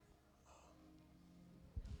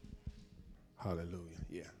Hallelujah.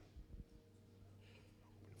 Yeah.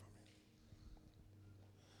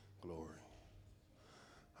 Glory.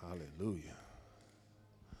 Hallelujah.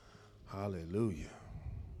 Hallelujah.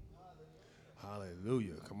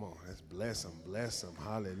 Hallelujah. Come on. Let's bless him. Bless him.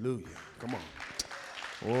 Hallelujah. Come on.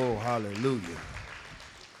 Oh, hallelujah.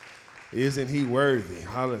 Isn't he worthy?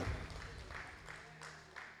 Hallelujah.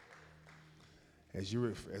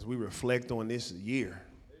 As we reflect on this year,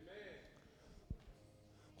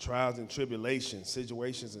 trials and tribulations,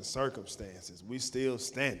 situations and circumstances, we still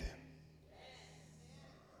standing.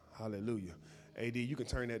 Hallelujah. AD, you can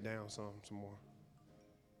turn that down some more.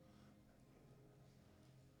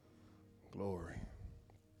 Glory.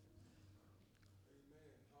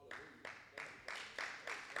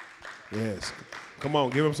 Yes. Come on,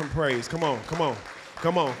 give him some praise. Come on, come on.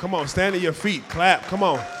 Come on, come on. Stand to your feet. Clap. Come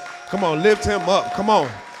on. Come on, lift him up. Come on.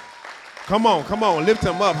 Come on, come on. Lift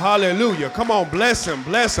him up. Hallelujah. Come on, bless him,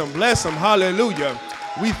 bless him, bless him. Hallelujah.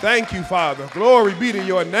 We thank you, Father. Glory be to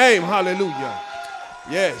your name. Hallelujah.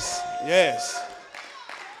 Yes, yes,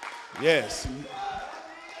 yes.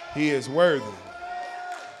 He is worthy.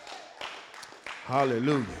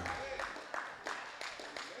 Hallelujah.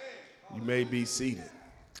 You may be seated.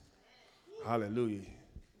 Hallelujah.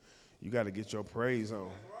 You got to get your praise on,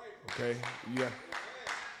 okay?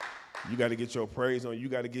 You got to get your praise on. You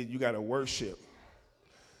got to worship.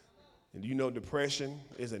 And you know depression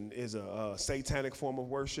is a satanic form of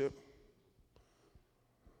worship?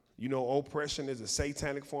 You know oppression is a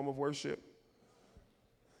satanic form of worship?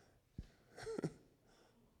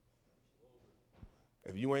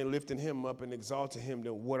 If you ain't lifting him up and exalting him,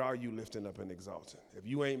 then what are you lifting up and exalting? If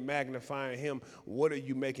you ain't magnifying him, what are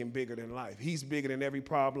you making bigger than life? He's bigger than every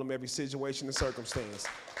problem, every situation and circumstance.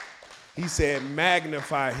 He said,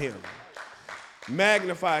 magnify him.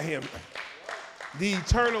 Magnify him. The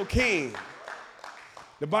eternal king.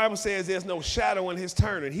 The Bible says there's no shadow in his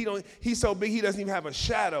turning. He's so big he doesn't even have a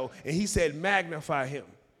shadow. And he said, magnify him.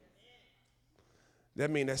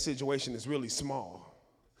 That means that situation is really small.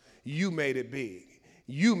 You made it big.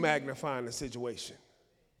 You magnifying the situation.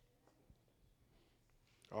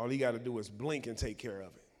 All he got to do is blink and take care of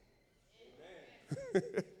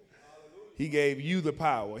it. He gave you the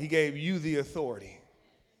power. He gave you the authority.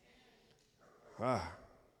 Well,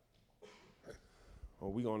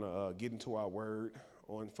 we're going to get into our word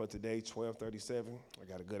on for today, 12:37. I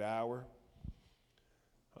got a good hour.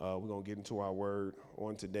 We're going to get into our word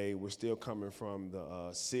on today. We're still coming from the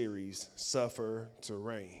series, Suffer to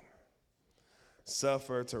Reign.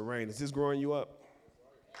 Suffer to reign. Is this growing you up?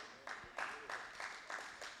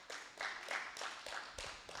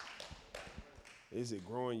 Is it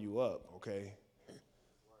growing you up? Okay.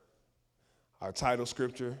 Our title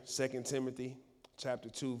scripture, 2 Timothy chapter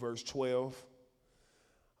 2, verse 12.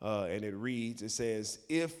 And it reads, it says,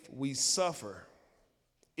 if we suffer,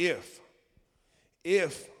 if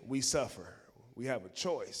we suffer, we have a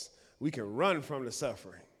choice. We can run from the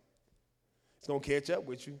suffering. It's going to catch up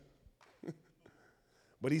with you.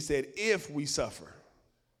 But he said, if we suffer,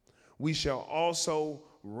 we shall also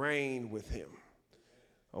reign with him.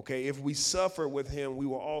 Okay, if we suffer with him, we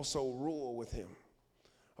will also rule with him.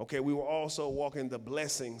 Okay, we will also walk in the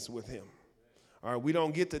blessings with him. All right, we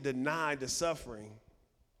don't get to deny the suffering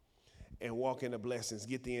and walk in the blessings,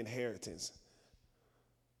 get the inheritance.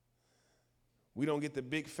 We don't get the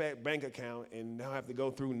big fat bank account and don't have to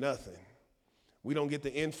go through nothing. We don't get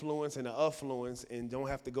the influence and the affluence and don't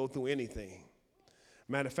have to go through anything.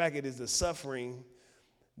 Matter of fact, it is the suffering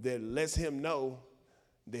that lets him know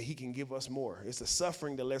that he can give us more. It's the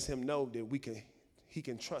suffering that lets him know that he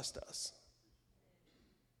can trust us.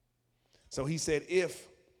 So he said, if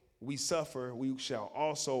we suffer, we shall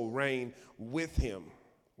also reign with him.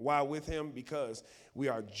 Why with him? Because we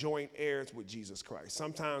are joint heirs with Jesus Christ.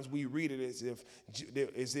 Sometimes we read it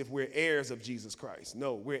as if we're heirs of Jesus Christ.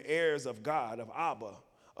 No, we're heirs of God, of Abba,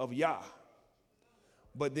 of Yah.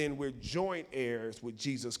 But then we're joint heirs with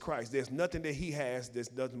Jesus Christ. There's nothing that he has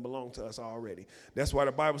that doesn't belong to us already. That's why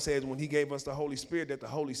the Bible says when he gave us the Holy Spirit, that the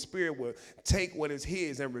Holy Spirit will take what is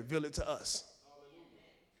his and reveal it to us.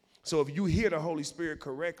 So if you hear the Holy Spirit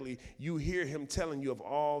correctly, you hear him telling you of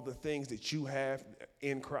all the things that you have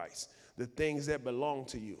in Christ, the things that belong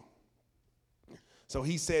to you. So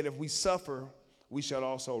he said, if we suffer, we shall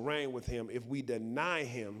also reign with him. If we deny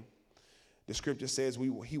him, the scripture says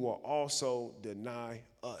he will also deny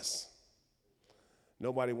us.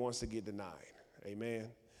 Nobody wants to get denied. Amen.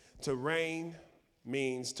 To reign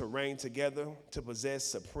means to reign together, to possess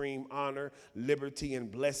supreme honor, liberty,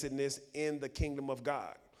 and blessedness in the kingdom of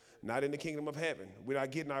God, not in the kingdom of heaven. We're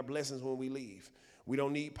not getting our blessings when we leave. We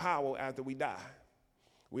don't need power after we die.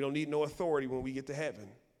 We don't need no authority when we get to heaven.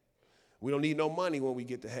 We don't need no money when we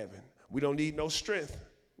get to heaven. We don't need no strength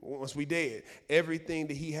once we dead. Everything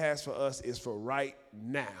that he has for us is for right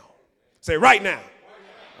now. Say right now.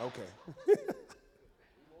 Okay.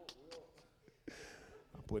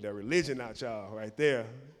 I'll put that religion out, y'all, right there.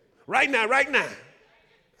 Right now, right now.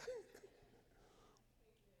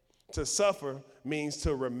 To suffer means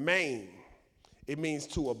to remain. It means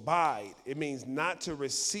to abide. It means not to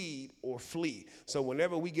recede or flee. So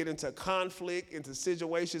whenever we get into conflict, into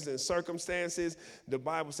situations and circumstances, the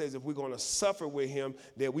Bible says if we're going to suffer with him,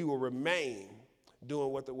 that we will remain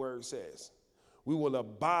doing what the word says. We will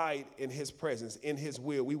abide in his presence, in his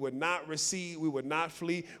will. We would not recede. We would not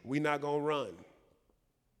flee. We're not going to run.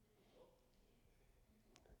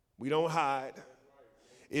 We don't hide.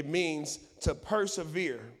 It means to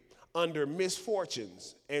persevere under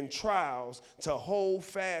misfortunes and trials, to hold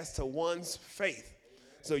fast to one's faith.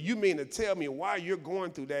 So you mean to tell me while you're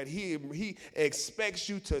going through that, he expects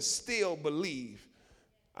you to still believe,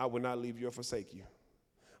 I will not leave you or forsake you.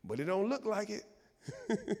 But it don't look like it.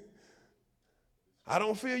 I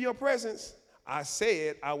don't feel your presence. I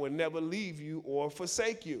said I would never leave you or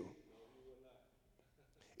forsake you.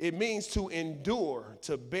 It means to endure,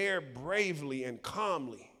 to bear bravely and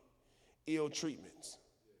calmly ill treatments.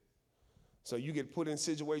 So you get put in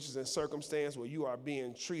situations and circumstances where you are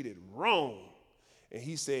being treated wrong. And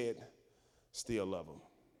he said, still love them.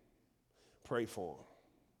 Pray for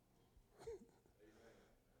them.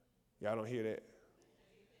 Y'all don't hear that?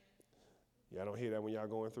 Y'all don't hear that when y'all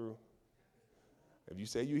going through? If you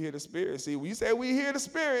say you hear the Spirit, see, we say we hear the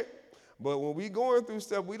Spirit, but when we going through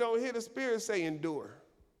stuff, we don't hear the Spirit say endure.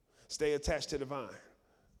 Stay attached to the vine.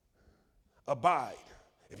 Abide.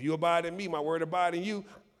 If you abide in me, my word abide in you.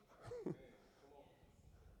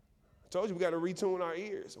 I told you we got to retune our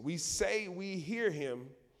ears. We say we hear him,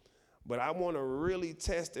 but I want to really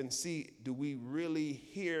test and see, do we really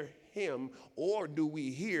hear him, or do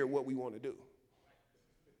we hear what we want to do?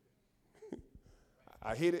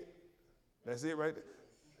 I hit it. That's it right there.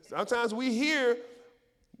 Sometimes we hear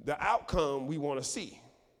the outcome we want to see.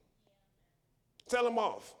 Tell them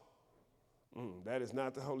off. That is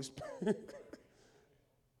not the Holy Spirit.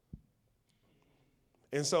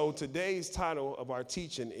 And so today's title of our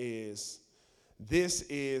teaching is, This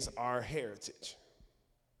is Our Heritage.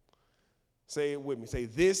 Say it with me. Say,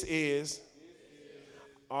 this is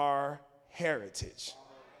our heritage.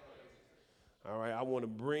 All right, I want to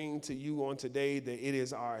bring to you on today that it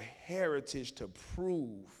is our heritage to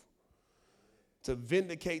prove, to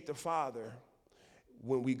vindicate the Father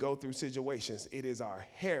when we go through situations. It is our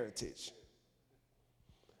heritage,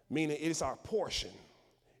 meaning it is our portion.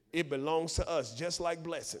 It belongs to us just like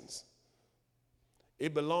blessings.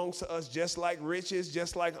 It belongs to us just like riches,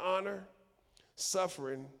 just like honor.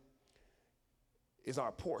 Suffering is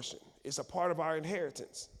our portion. It's a part of our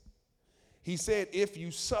inheritance. He said, if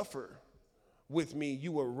you suffer with me,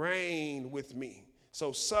 you will reign with me.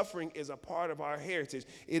 So suffering is a part of our heritage.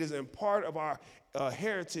 It is a part of our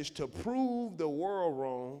heritage to prove the world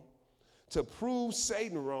wrong, to prove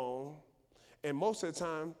Satan wrong, and most of the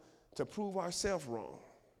time, to prove ourselves wrong.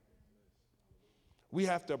 We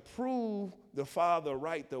have to prove the Father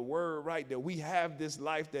right, the Word right, that we have this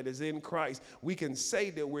life that is in Christ. We can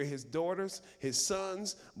say that we're his daughters, his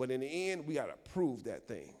sons, but in the end, we got to prove that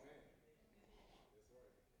thing.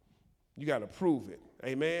 You got to prove it.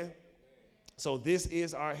 Amen? So this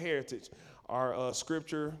is our heritage. Our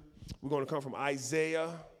scripture, we're going to come from Isaiah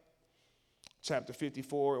chapter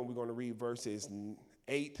 54, and we're going to read verses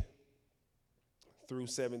 8 through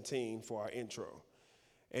 17 for our intro.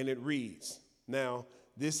 And it reads, now,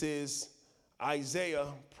 this is Isaiah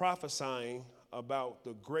prophesying about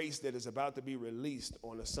the grace that is about to be released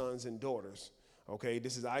on the sons and daughters. Okay,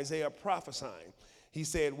 this is Isaiah prophesying. He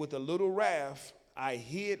said, with a little wrath, I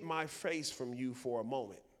hid my face from you for a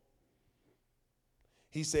moment.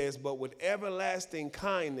 He says, but with everlasting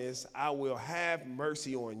kindness, I will have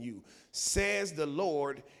mercy on you, says the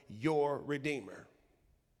Lord, your Redeemer.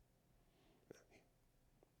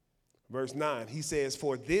 Verse 9, he says,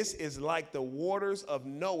 for this is like the waters of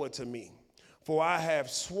Noah to me. For I have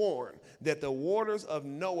sworn that the waters of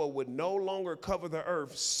Noah would no longer cover the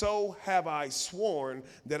earth. So have I sworn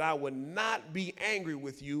that I would not be angry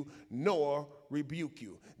with you, nor rebuke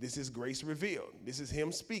you. This is grace revealed. This is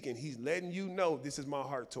him speaking. He's letting you know this is my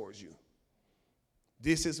heart towards you.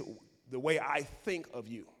 This is the way I think of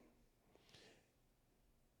you.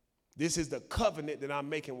 This is the covenant that I'm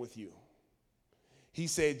making with you. He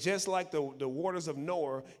said, just like the waters of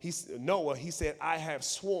Noah, he said, I have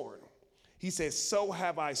sworn. He said, so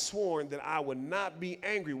have I sworn that I would not be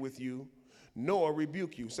angry with you, nor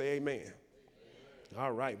rebuke you. Say amen.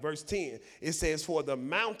 All right, verse 10, it says, for the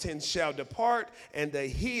mountains shall depart and the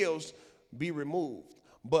hills be removed,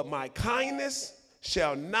 but my kindness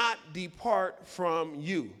shall not depart from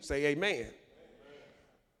you. Say amen. Amen.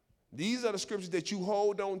 These are the scriptures that you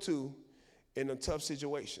hold on to in the tough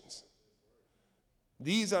situations.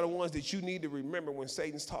 These are the ones that you need to remember when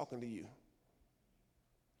Satan's talking to you.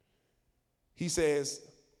 He says,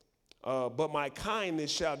 but my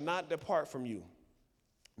kindness shall not depart from you,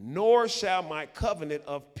 nor shall my covenant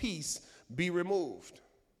of peace be removed.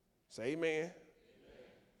 Say amen. Amen.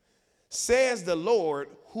 Says the Lord,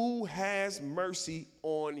 who has mercy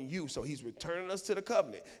on you. So he's returning us to the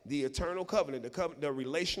covenant, the eternal covenant, the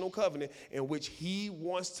relational covenant in which he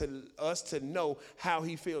wants us to know how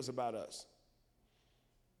he feels about us.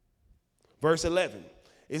 Verse 11,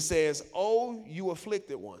 it says, oh, you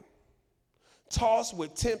afflicted one, tossed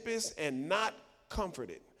with tempest and not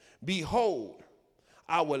comforted. Behold,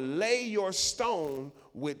 I will lay your stone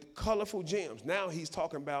with colorful gems. Now he's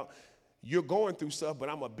talking about you're going through stuff, but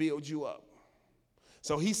I'm going to build you up.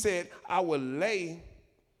 So he said, I will lay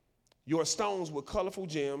your stones with colorful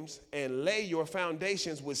gems and lay your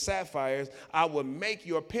foundations with sapphires. I will make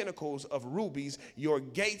your pinnacles of rubies, your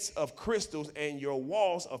gates of crystals, and your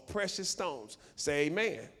walls of precious stones. Say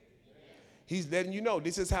amen. Amen. He's letting you know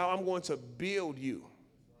this is how I'm going to build you.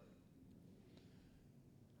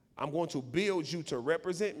 I'm going to build you to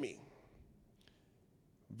represent me.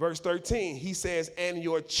 Verse 13, he says, and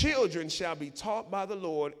your children shall be taught by the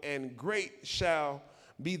Lord, and great shall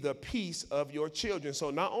be the peace of your children.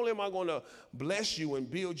 So not only am I going to bless you and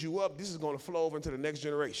build you up, this is going to flow over into the next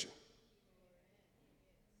generation.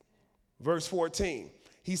 Verse 14,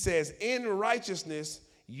 he says, in righteousness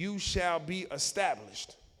you shall be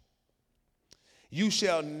established. You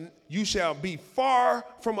shall be far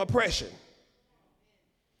from oppression.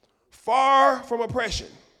 Far from oppression.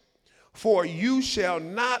 For you shall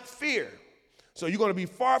not fear. So you're going to be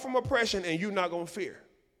far from oppression and you're not going to fear.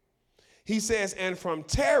 He says, and from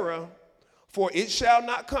terror, for it shall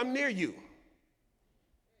not come near you.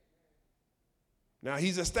 Now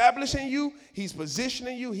he's establishing you, he's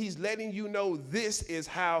positioning you, he's letting you know this is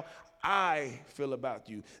how I feel about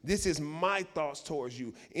you. This is my thoughts towards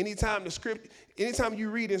you. Anytime you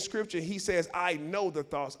read in scripture, he says, I know the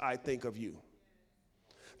thoughts I think of you.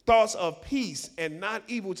 Thoughts of peace and not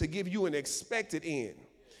evil, to give you an expected end.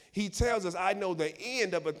 He tells us, I know the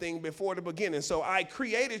end of a thing before the beginning. So I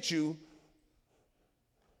created you.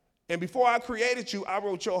 And before I created you, I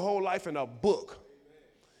wrote your whole life in a book.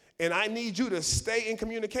 And I need you to stay in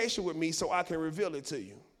communication with me so I can reveal it to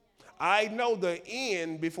you. I know the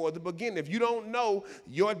end before the beginning. If you don't know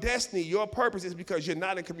your destiny, your purpose, is because you're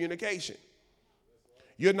not in communication.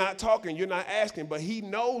 You're not talking, you're not asking, but he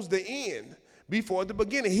knows the end before the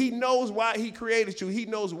beginning. He knows why he created you. He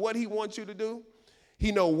knows what he wants you to do.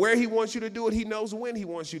 He knows where he wants you to do it. He knows when he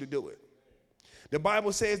wants you to do it. The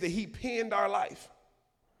Bible says that he penned our life.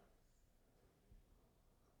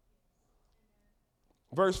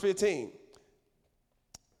 Verse 15.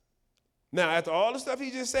 Now, after all the stuff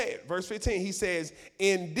he just said, verse 15, he says,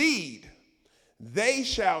 indeed, they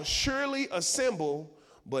shall surely assemble,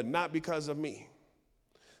 but not because of me.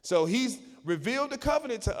 So he's revealed the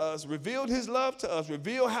covenant to us, revealed his love to us,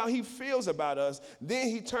 revealed how he feels about us. Then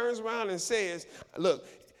he turns around and says, look,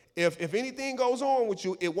 if anything goes on with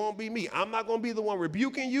you, it won't be me. I'm not going to be the one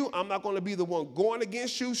rebuking you. I'm not going to be the one going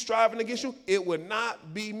against you, striving against you. It would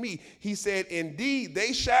not be me. He said, indeed,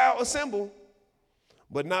 they shall assemble,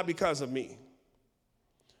 but not because of me.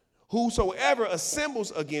 Whosoever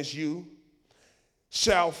assembles against you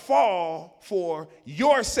shall fall for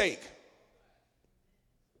your sake.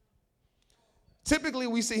 Typically,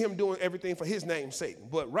 we see him doing everything for his name's sake.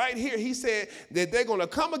 But right here, he said that they're going to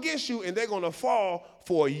come against you and they're going to fall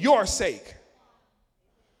for your sake.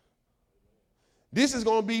 This is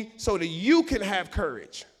going to be so that you can have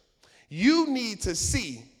courage. You need to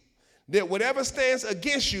see that whatever stands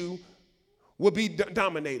against you will be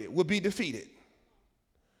dominated, will be defeated.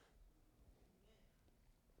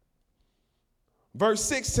 Verse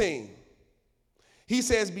 16, he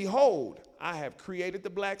says, behold, I have created the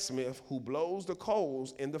blacksmith who blows the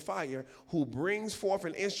coals in the fire, who brings forth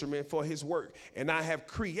an instrument for his work. And I have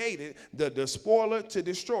created the despoiler to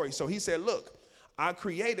destroy. So he said, look, I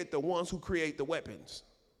created the ones who create the weapons.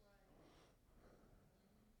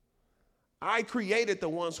 I created the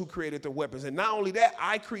ones who created the weapons. And not only that,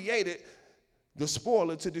 I created the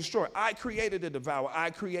spoiler to destroy. I created the devourer. I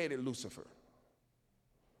created Lucifer.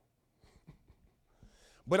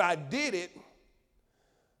 But I did it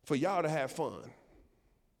for y'all to have fun.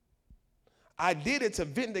 I did it to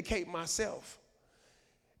vindicate myself.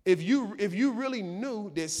 If you really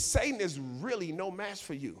knew that Satan is really no match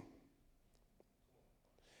for you.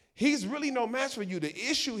 He's really no match for you. The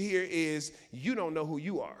issue here is you don't know who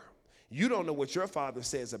you are. You don't know what your father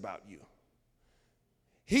says about you.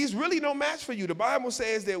 He's really no match for you. The Bible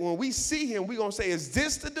says that when we see him, we're going to say, is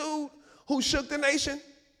this the dude who shook the nation?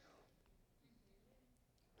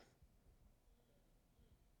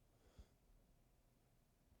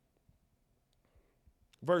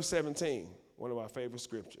 Verse 17, one of our favorite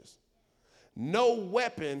scriptures. No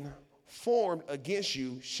weapon formed against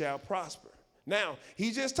you shall prosper. Now,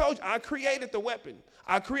 he just told you, I created the weapon.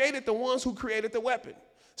 I created the ones who created the weapon.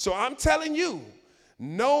 So I'm telling you,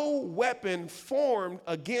 no weapon formed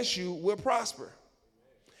against you will prosper.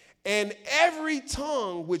 And every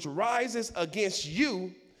tongue which rises against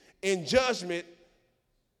you in judgment,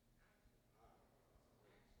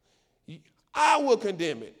 I will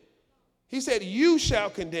condemn it. He said, you shall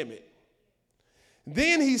condemn it.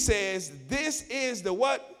 Then he says, this is the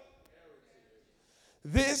what?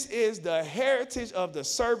 This is the heritage of the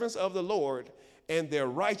servants of the Lord, and their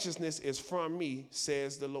righteousness is from me,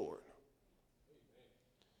 says the Lord.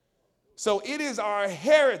 So it is our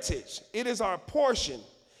heritage, it is our portion,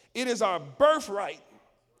 it is our birthright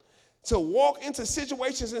to walk into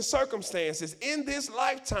situations and circumstances in this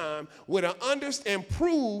lifetime with and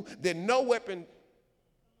prove that no weapon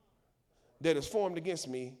that is formed against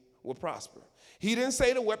me will prosper. He didn't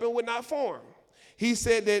say the weapon would not form. He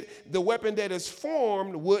said that the weapon that is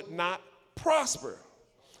formed would not prosper.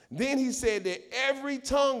 Then he said that every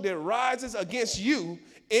tongue that rises against you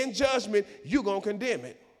in judgment, you're going to condemn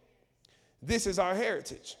it. This is our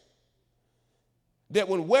heritage. That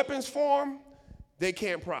when weapons form, they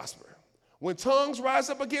can't prosper. When tongues rise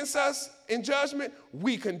up against us in judgment,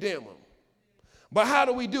 we condemn them. But how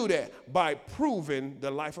do we do that? By proving the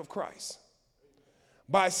life of Christ.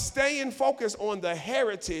 By staying focused on the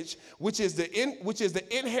heritage, which is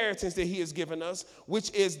the inheritance that he has given us,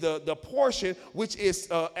 which is the portion, which is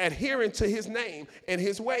adherent to his name and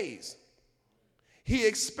his ways. He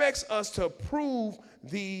expects us to prove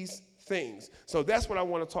these things. So that's what I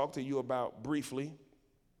want to talk to you about briefly,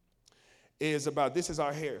 is about this is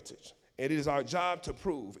our heritage. It is our job to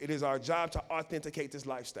prove. It is our job to authenticate this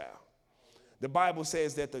lifestyle. The Bible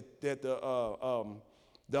says that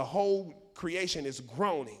the whole creation is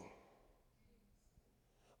groaning,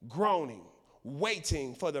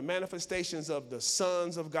 waiting for the manifestations of the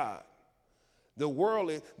sons of God.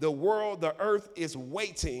 The earth is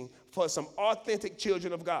waiting for some authentic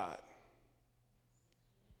children of God.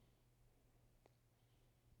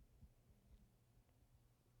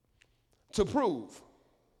 To prove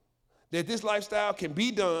that this lifestyle can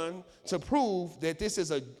be done, to prove that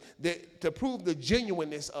to prove the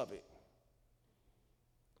genuineness of it.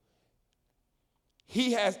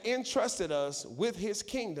 He has entrusted us with his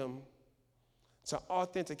kingdom to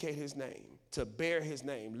authenticate his name, to bear his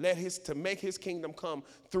name, to make his kingdom come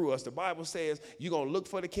through us. The Bible says you're going to look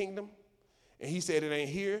for the kingdom. And he said it ain't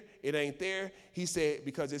here, it ain't there. He said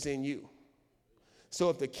because it's in you. So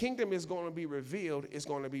if the kingdom is going to be revealed, it's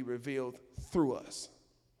going to be revealed through us.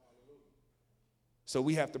 So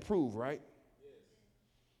we have to prove, right?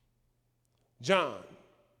 John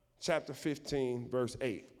chapter 15, verse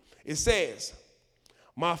 8. It says,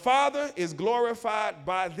 my Father is glorified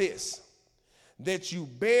by this, that you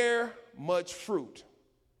bear much fruit.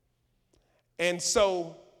 And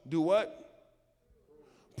so do what?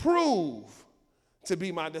 Prove to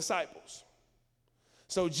be my disciples.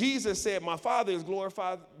 So Jesus said, my Father is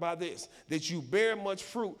glorified by this, that you bear much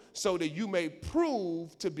fruit so that you may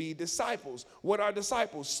prove to be disciples. What are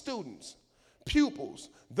disciples? Students, pupils,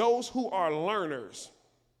 those who are learners.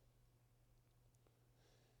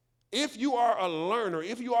 If you are a learner,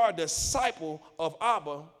 if you are a disciple of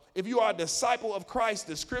Abba, if you are a disciple of Christ,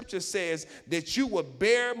 the scripture says that you will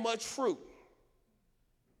bear much fruit.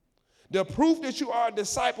 The proof that you are a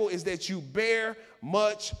disciple is that you bear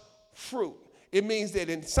much fruit. It means that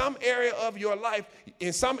in some area of your life,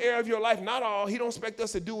 not all, he don't expect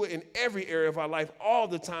us to do it in every area of our life all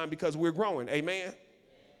the time because we're growing, amen?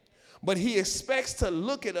 But he expects to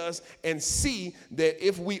look at us and see that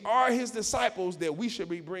if we are his disciples, that we should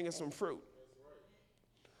be bringing some fruit.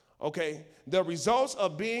 Okay? The results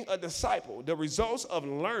of being a disciple, the results of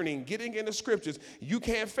learning, getting in the scriptures, you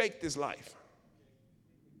can't fake this life.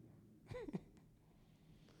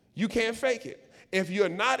 You can't fake it. If you're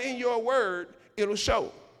not in your word, it'll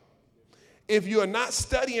show. If you're not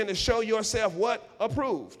studying to show yourself what?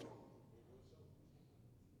 Approved.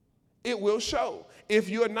 It will show. If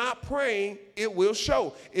you're not praying, it will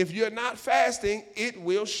show. If you're not fasting, it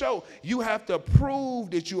will show. You have to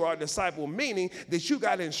prove that you are a disciple, meaning that you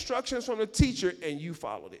got instructions from the teacher and you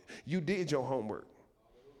followed it. You did your homework.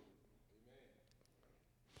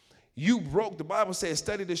 You broke, the Bible says,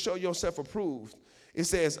 study to show yourself approved. It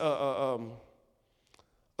says, a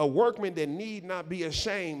workman that need not be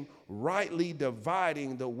ashamed, rightly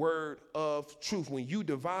dividing the word of truth. When you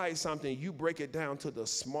divide something, you break it down to the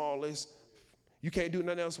smallest. You can't do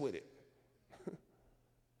nothing else with it.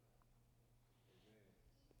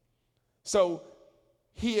 So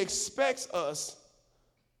he expects us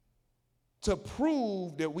to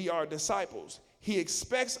prove that we are disciples. He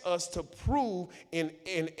expects us to prove in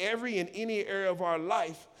every and any area of our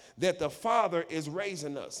life that the Father is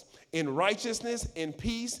raising us in righteousness, in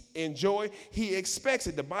peace, in joy. He expects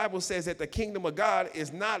it. The Bible says that the kingdom of God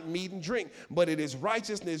is not meat and drink, but it is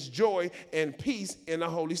righteousness, joy, and peace in the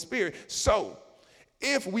Holy Spirit. So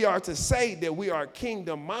if we are to say that we are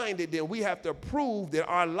kingdom minded, then we have to prove that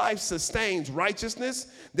our life sustains righteousness,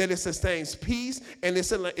 that it sustains peace, and it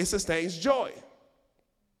sustains joy.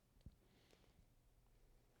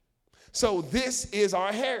 So this is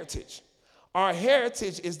our heritage. Our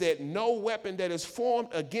heritage is that no weapon that is formed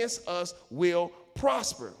against us will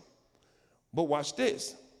prosper. But watch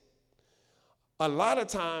this. A lot of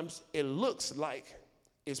times it looks like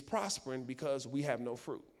it's prospering because we have no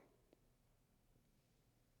fruit.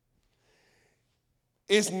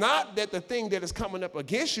 It's not that the thing that is coming up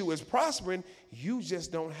against you is prospering. You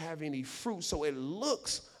just don't have any fruit. So it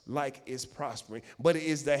looks like it's prospering. But it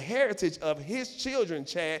is the heritage of his children,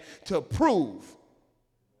 Chad, to prove.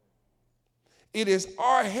 It is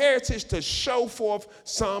our heritage to show forth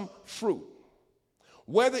some fruit.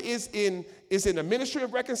 Whether it's in the ministry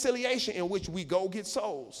of reconciliation in which we go get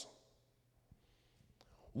souls.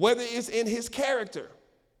 Whether it's in his character.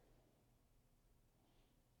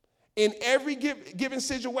 In every given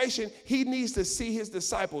situation, he needs to see his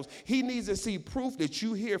disciples. He needs to see proof that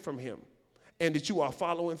you hear from him and that you are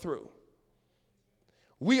following through.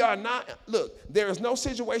 We are not, look, there is no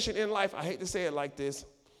situation in life, I hate to say it like this,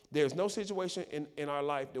 there's no situation in our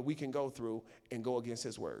life that we can go through and go against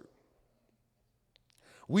his word.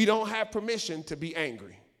 We don't have permission to be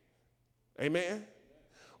angry. Amen?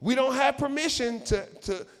 We don't have permission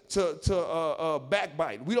to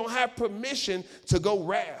backbite. We don't have permission to go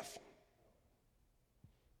wrath.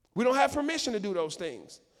 We don't have permission to do those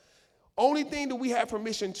things. Only thing that we have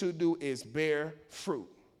permission to do is bear fruit.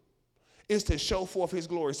 Is to show forth his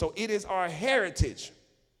glory. So it is our heritage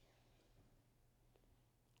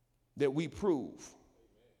that we prove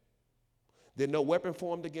that no weapon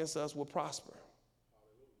formed against us will prosper.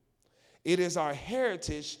 It is our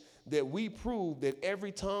heritage that we prove that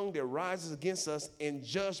every tongue that rises against us in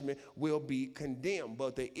judgment will be condemned.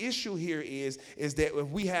 But the issue here is that if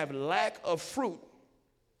we have lack of fruit,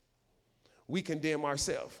 we condemn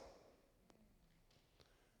ourselves.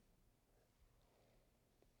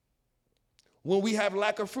 When we have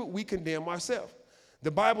lack of fruit, we condemn ourselves.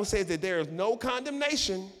 The Bible says that there is no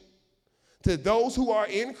condemnation to those who are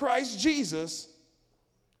in Christ Jesus.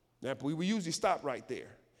 Now, we usually stop right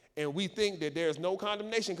there. And we think that there's no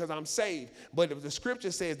condemnation because I'm saved. But if the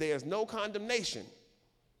scripture says there's no condemnation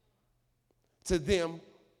to them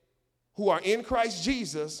who are in Christ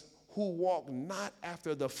Jesus, who walk not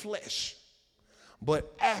after the flesh,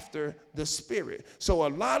 but after the Spirit. So a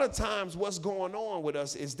lot of times what's going on with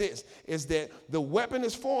us is this, is that the weapon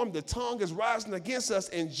is formed, the tongue is rising against us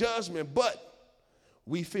in judgment, but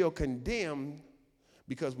we feel condemned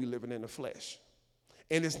because we're living in the flesh.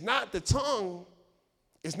 And it's not the tongue,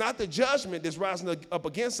 it's not the judgment that's rising up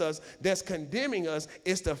against us that's condemning us.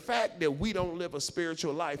 It's the fact that we don't live a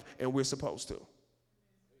spiritual life and we're supposed to.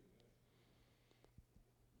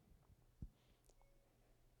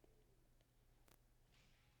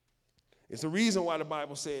 It's the reason why the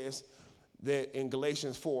Bible says that in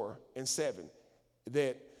Galatians 4:7,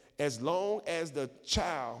 that as long as the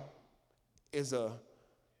child is an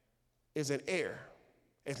heir,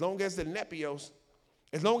 as long as the nepios,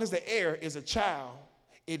 as long as the heir is a child,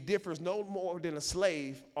 it differs no more than a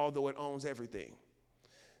slave, although it owns everything.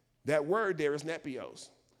 That word there is nepios.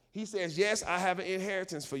 He says, yes, I have an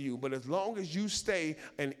inheritance for you, but as long as you stay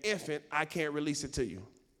an infant, I can't release it to you.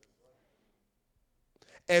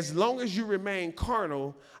 As long as you remain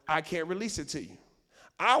carnal, I can't release it to you.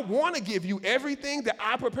 I want to give you everything that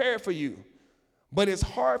I prepared for you, but it's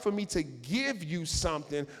hard for me to give you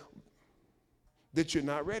something that you're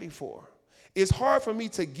not ready for. It's hard for me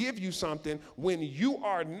to give you something when you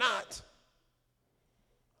are not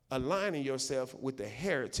aligning yourself with the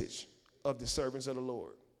heritage of the servants of the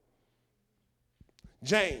Lord.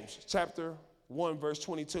 James chapter 1, verse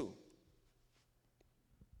 22.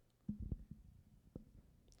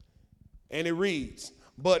 And it reads,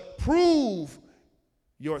 but prove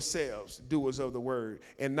yourselves doers of the word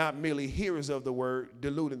and not merely hearers of the word,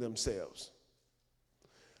 deluding themselves.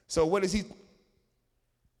 So what is he?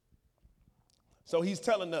 So he's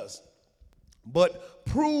telling us, but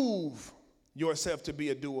prove yourself to be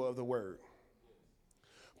a doer of the word.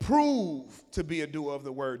 Prove to be a doer of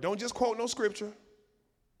the word. Don't just quote no scripture.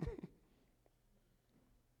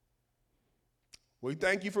 We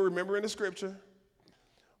thank you for remembering the scripture.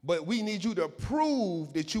 But we need you to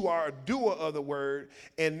prove that you are a doer of the word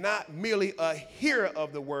and not merely a hearer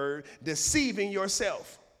of the word, deceiving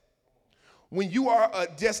yourself. When you are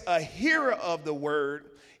just a hearer of the word,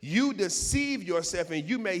 you deceive yourself and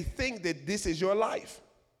you may think that this is your life.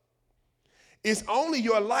 It's only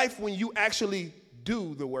your life when you actually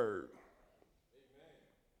do the word.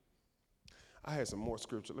 I had some more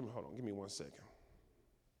scripture. Hold on, give me 1 second.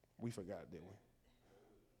 We forgot, didn't we?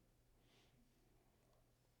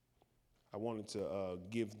 I wanted to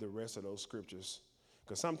give the rest of those scriptures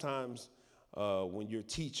because sometimes when you're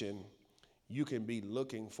teaching, you can be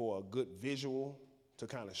looking for a good visual to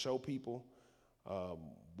kind of show people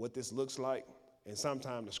what this looks like, and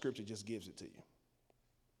sometimes the scripture just gives it to you.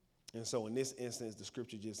 And so in this instance, the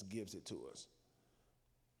scripture just gives it to us.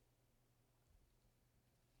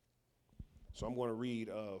 So I'm going to read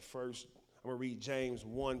first, I'm going to read James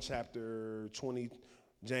 1, chapter 20,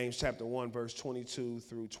 James chapter 1, verse 22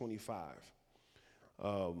 through 25.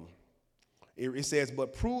 It says,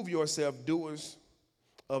 but prove yourself doers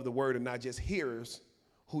of the word and not just hearers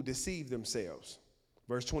who deceive themselves.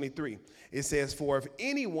 Verse 23, it says, for if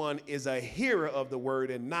anyone is a hearer of the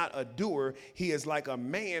word and not a doer, he is like a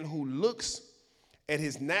man who looks at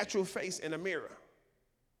his natural face in a mirror.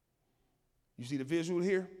 You see the visual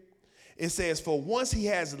here? It says, for once he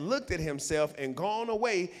has looked at himself and gone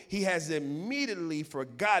away, he has immediately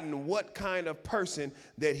forgotten what kind of person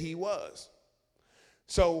that he was.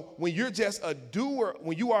 So when you're just a doer,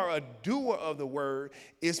 when you are a doer of the word,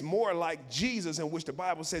 it's more like Jesus, in which the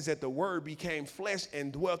Bible says that the word became flesh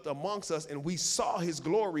and dwelt amongst us, and we saw his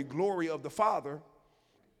glory, glory of the Father.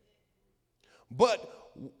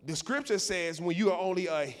 But the scripture says when you are only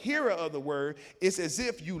a hearer of the word, it's as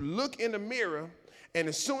if you look in the mirror, and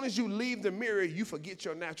as soon as you leave the mirror, you forget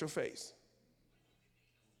your natural face.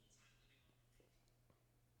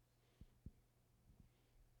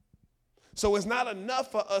 So it's not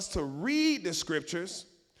enough for us to read the scriptures,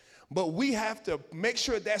 but we have to make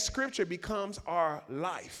sure that scripture becomes our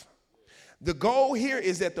life. The goal here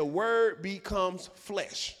is that the word becomes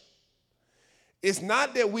flesh. It's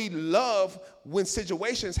not that we love when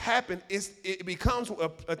situations happen. It becomes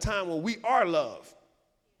a time when we are loved.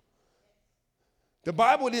 The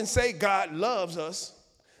Bible didn't say God loves us.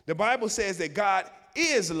 The Bible says that God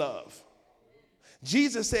is love.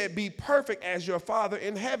 Jesus said, be perfect as your Father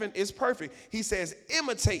in heaven is perfect. He says,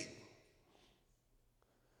 imitate,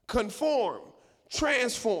 conform,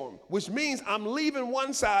 transform, which means I'm leaving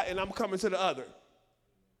one side and I'm coming to the other.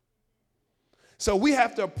 So we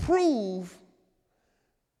have to prove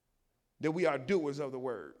that we are doers of the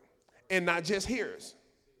word and not just hearers.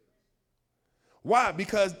 Why?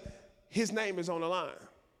 Because his name is on the line.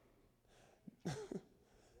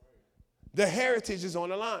 The heritage is on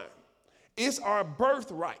the line. It's our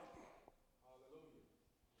birthright,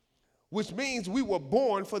 which means we were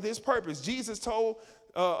born for this purpose. Jesus told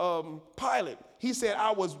Pilate, he said,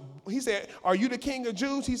 are you the king of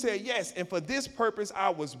Jews? He said, yes, and for this purpose I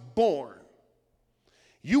was born.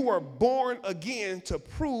 You were born again to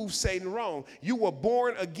prove Satan wrong. You were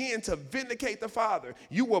born again to vindicate the Father.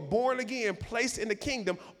 You were born again, placed in the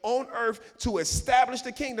kingdom on earth to establish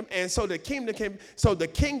the kingdom, and so the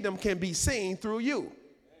kingdom can be seen through you.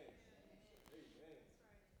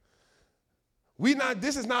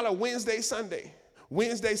 This is not a Wednesday, Sunday.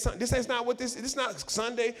 This is not what this is not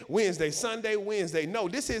Sunday, Wednesday. No,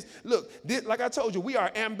 like I told you, we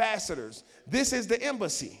are ambassadors. This is the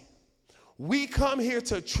embassy. We come here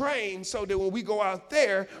to train so that when we go out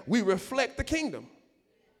there, we reflect the kingdom.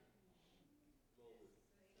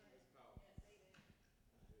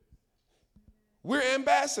 We're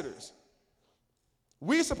ambassadors.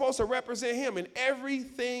 We're supposed to represent him in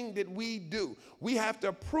everything that we do. We have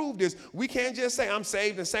to prove this. We can't just say, I'm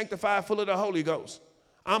saved and sanctified, full of the Holy Ghost.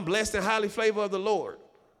 I'm blessed and highly favored of the Lord.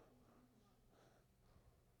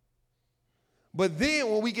 But then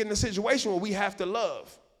when we get in a situation where we have to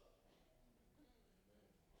love,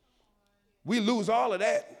 we lose all of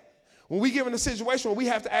that. When we get in a situation where we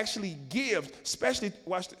have to actually give, especially,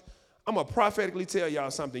 I'm going to prophetically tell y'all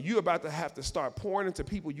something. You're about to have to start pouring into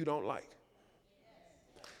people you don't like.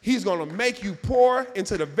 He's going to make you pour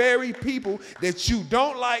into the very people that you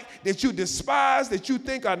don't like, that you despise, that you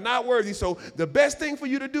think are not worthy. So the best thing for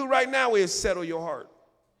you to do right now is settle your heart.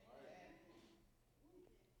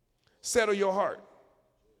 Settle your heart.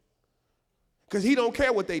 Because he don't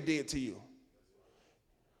care what they did to you.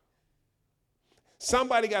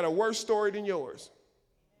 Somebody got a worse story than yours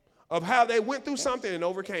of how they went through something and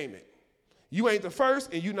overcame it. You ain't the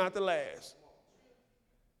first and you not the last.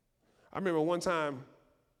 I remember one time,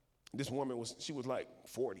 this woman she was like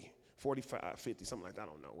 40, 45, 50, something like that. I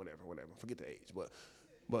don't know, whatever. Forget the age.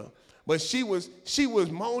 But she was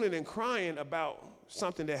moaning and crying about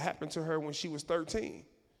something that happened to her when she was 13.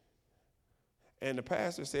 And the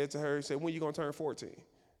pastor said to her, he said, when you going to turn 14?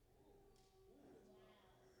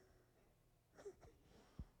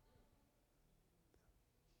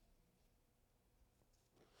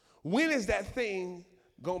 When is that thing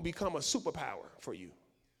going to become a superpower for you?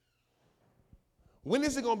 When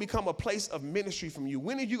is it going to become a place of ministry from you?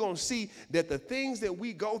 When are you going to see that the things that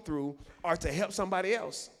we go through are to help somebody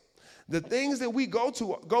else? The things that we go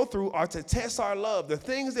through are to test our love. The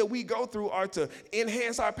things that we go through are to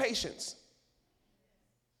enhance our patience.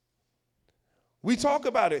 We talk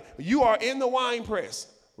about it. You are in the wine press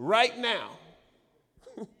right now.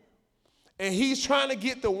 And he's trying to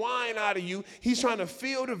get the wine out of you. He's trying to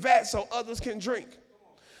fill the vat so others can drink.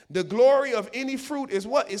 The glory of any fruit is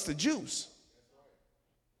what? It's the juice.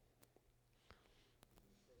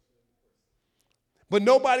 But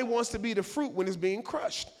nobody wants to be the fruit when it's being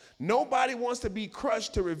crushed. Nobody wants to be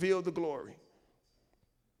crushed to reveal the glory.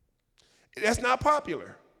 That's not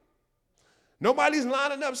popular. Nobody's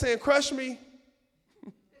lining up saying, crush me.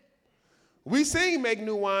 We sing make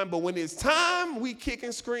new wine, but when it's time, we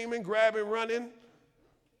kicking, screaming, grabbing, running.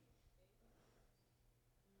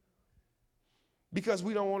 Because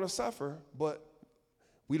we don't want to suffer, but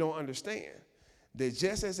we don't understand that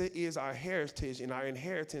just as it is our heritage and our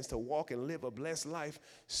inheritance to walk and live a blessed life,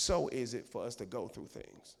 so is it for us to go through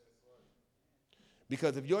things.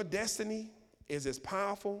 Because if your destiny is as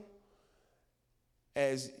powerful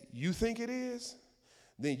as you think it is,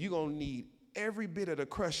 then you're going to need every bit of the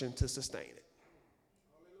crushing to sustain it.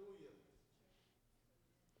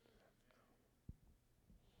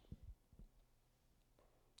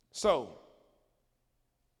 So,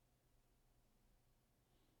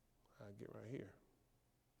 I'll get right here.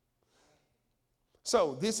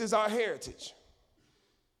 So, this is our heritage.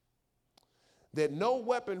 That no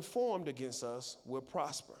weapon formed against us will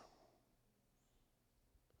prosper.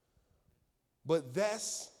 But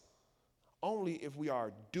that's only if we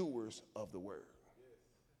are doers of the word.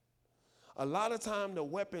 A lot of time the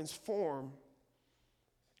weapons form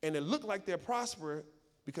and it look like they're prosperous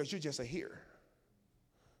because you're just a hearer.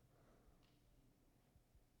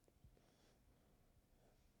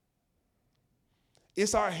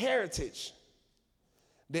 It's our heritage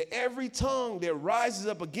that every tongue that rises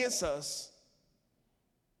up against us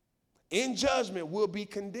in judgment will be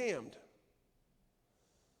condemned.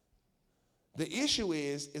 The issue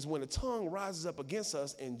is when a tongue rises up against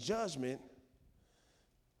us in judgment,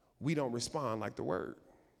 we don't respond like the word.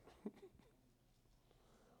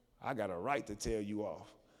 I got a right to tell you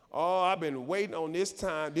off. Oh, I've been waiting on this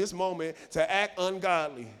time, this moment to act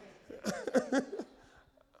ungodly.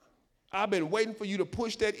 I've been waiting for you to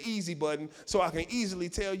push that easy button so I can easily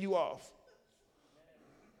tell you off.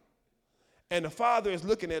 And the Father is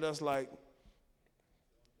looking at us like,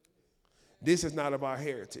 this is not of our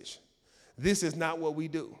heritage. This is not what we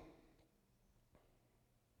do.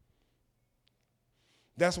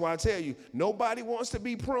 That's why I tell you, nobody wants to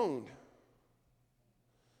be pruned.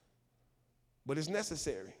 But it's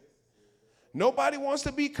necessary. Nobody wants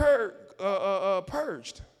to be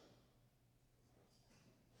purged.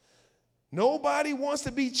 Nobody wants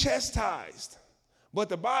to be chastised. But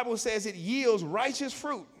the Bible says it yields righteous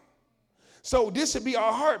fruit. So this should be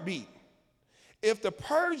our heartbeat. If the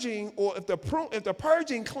purging or if the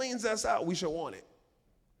purging cleans us out, we should want it.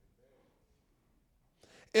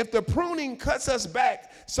 If the pruning cuts us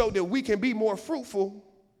back so that we can be more fruitful,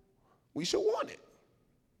 we should want it.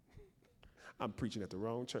 I'm preaching at the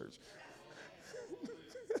wrong church.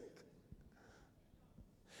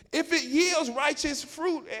 If it yields righteous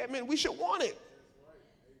fruit, amen, we should want it.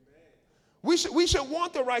 We should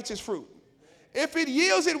want the righteous fruit. If it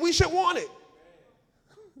yields it, we should want it.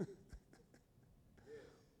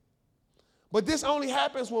 But this only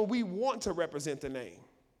happens when we want to represent the name.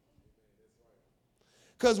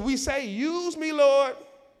 Because we say, use me, Lord.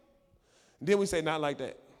 Then we say, not like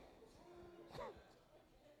that.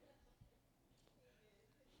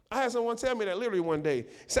 I had someone tell me that literally one day. He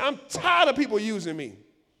said, I'm tired of people using me.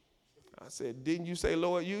 I said, didn't you say,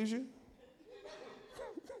 Lord, use you?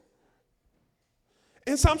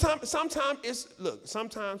 And sometimes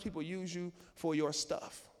sometimes people use you for your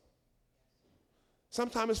stuff.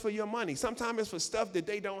 Sometimes it's for your money. Sometimes it's for stuff that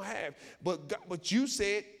they don't have. But you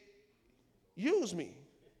said, use me.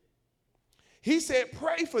 He said,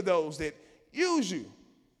 pray for those that use you.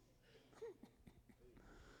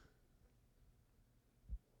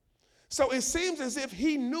 So it seems as if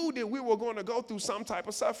he knew that we were going to go through some type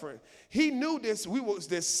of suffering. He knew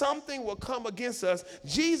that something will come against us.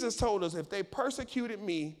 Jesus told us, if they persecuted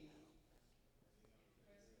me.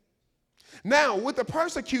 Now, with the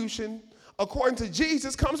persecution, according to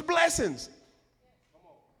Jesus, comes blessings.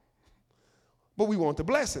 But we want the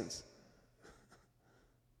blessings.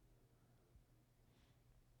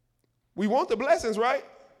 We want the blessings, right?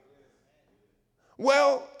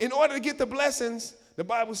 Well, in order to get the blessings, the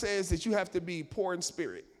Bible says that you have to be poor in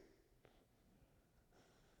spirit.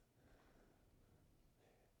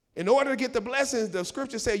 In order to get the blessings, the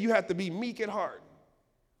scripture says you have to be meek at heart.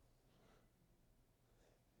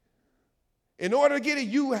 In order to get it,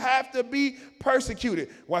 you have to be persecuted.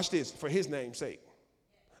 Watch this, for his name's sake.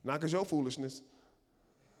 Not because your foolishness.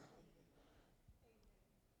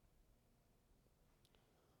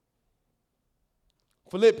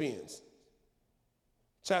 Philippians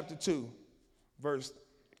chapter 2. Verse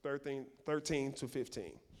 13 to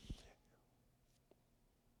 15.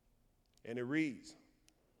 And it reads,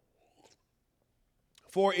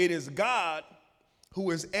 for it is God who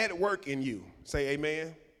is at work in you. Say amen.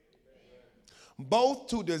 Amen. Both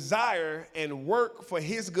to desire and work for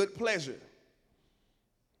his good pleasure.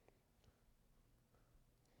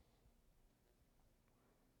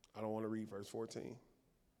 I don't want to read verse 14.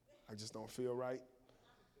 I just don't feel right.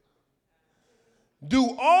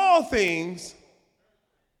 Do all things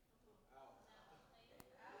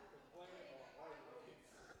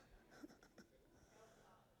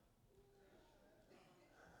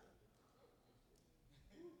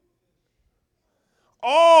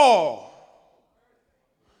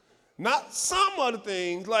not some other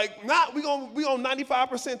things, like not we gonna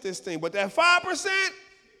 95% this thing, but that 5%,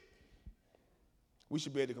 we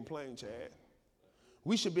should be able to complain, Chad.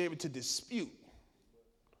 We should be able to dispute.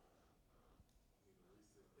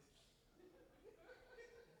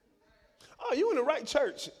 Oh, you in the right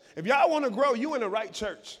church. If y'all want to grow, you in the right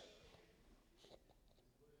church.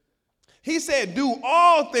 He said, do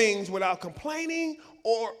all things without complaining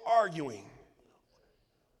or arguing.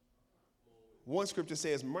 One scripture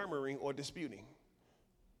says murmuring or disputing.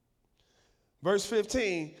 Verse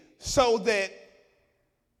 15, so that,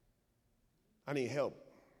 I need help.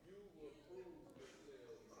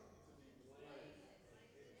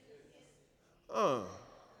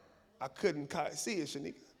 I couldn't quite see it,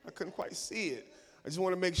 Shanika. I couldn't quite see it. I just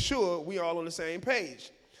want to make sure we are all on the same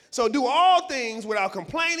page. So do all things without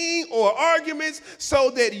complaining or arguments,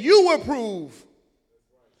 so that you will prove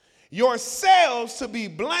yourselves to be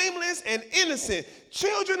blameless and innocent,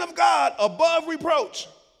 children of God above reproach,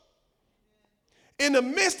 in the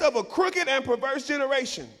midst of a crooked and perverse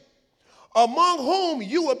generation, among whom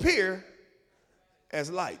you appear as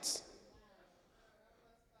lights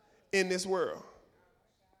in this world.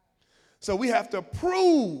 So we have to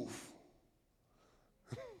prove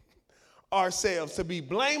ourselves to be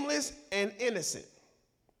blameless and innocent.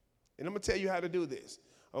 And I'm going to tell you how to do this,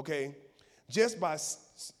 okay? Just by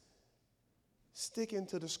sticking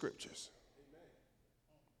to the scriptures.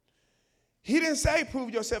 He didn't say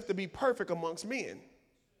prove yourself to be perfect amongst men.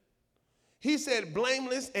 He said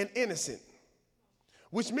blameless and innocent,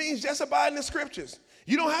 which means just abide in the scriptures.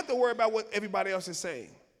 You don't have to worry about what everybody else is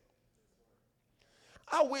saying.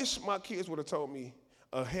 I wish my kids would have told me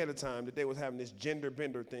ahead of time that they was having this gender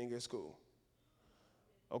bender thing at school.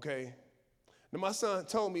 Okay? Now my son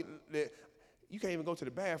told me that you can't even go to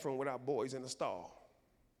the bathroom without boys in the stall.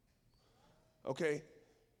 Okay?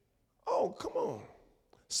 Oh, come on.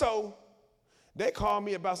 So they called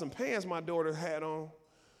me about some pants my daughter had on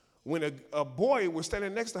when a boy was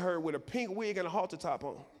standing next to her with a pink wig and a halter top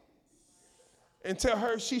on. And tell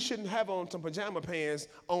her she shouldn't have on some pajama pants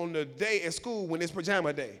on the day at school when it's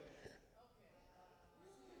pajama day.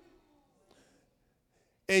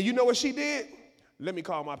 And you know what she did? Let me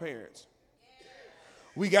call my parents.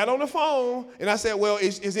 We got on the phone, and I said, well,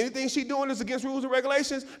 is anything she doing that's against rules and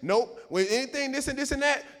regulations? Nope. Well, anything this and this and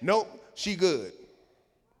that? Nope. She good.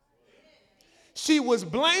 She was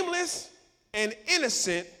blameless and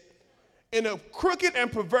innocent in a crooked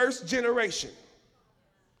and perverse generation.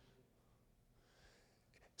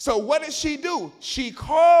 So what did she do? She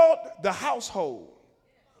called the household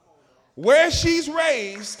where she's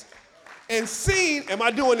raised and seen, am I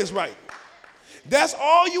doing this right? That's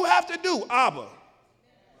all you have to do, Abba.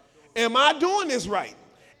 Am I doing this right?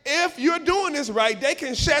 If you're doing this right, they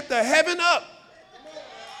can shut the heaven up.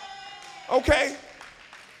 Okay?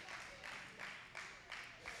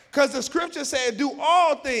 Because the scripture said, do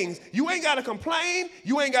all things. You ain't got to complain.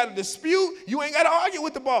 You ain't got to dispute. You ain't got to argue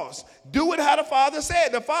with the boss. Do it how the Father said.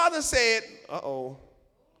 The Father said,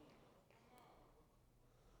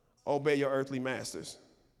 obey your earthly masters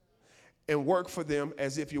and work for them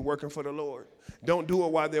as if you're working for the Lord. Don't do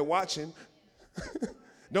it while they're watching.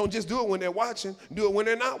 Don't just do it when they're watching. Do it when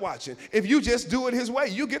they're not watching. If you just do it his way,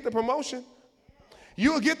 you get the promotion.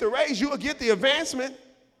 You'll get the raise. You'll get the advancement.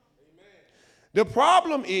 The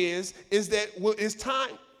problem is that it's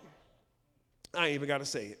time. I ain't even got to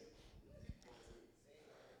say it.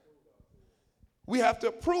 We have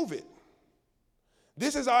to prove it.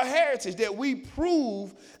 This is our heritage, that we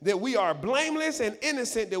prove that we are blameless and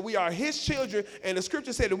innocent, that we are his children, and the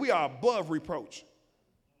scripture said that we are above reproach.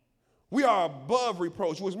 We are above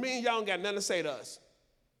reproach, which means y'all don't got nothing to say to us.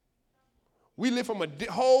 We live from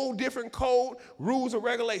a whole different code, rules, and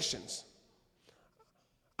regulations.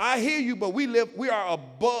 I hear you, but we are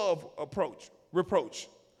above reproach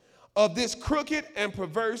of this crooked and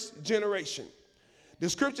perverse generation. The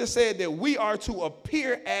scripture said that we are to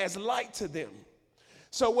appear as light to them.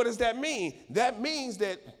 So what does that mean? That means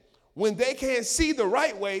that when they can't see the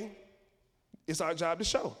right way, it's our job to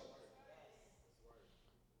show.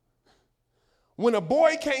 When a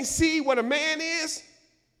boy can't see what a man is,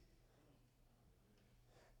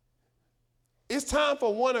 it's time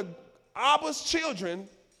for one of Abba's children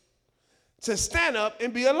to stand up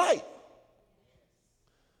and be a light.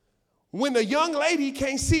 When the young lady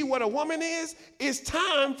can't see what a woman is, it's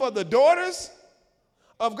time for the daughters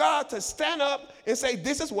of God to stand up and say,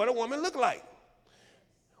 this is what a woman look like.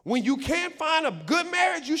 When you can't find a good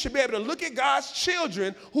marriage, you should be able to look at God's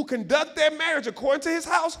children who conduct their marriage according to his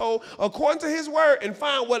household, according to his word, and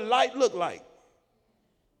find what light look like.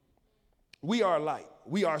 We are light.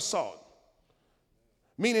 We are salt.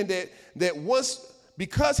 Meaning that once,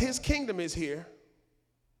 because his kingdom is here,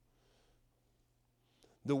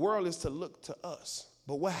 the world is to look to us.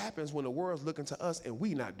 But what happens when the world's looking to us and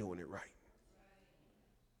we not doing it right?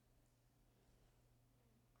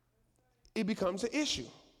 It becomes an issue.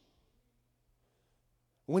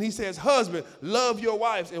 When he says, husband, love your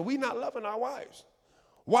wives, and we not loving our wives.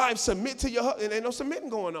 Wives, submit to your husband, and ain't no submitting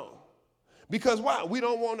going on. Because why? We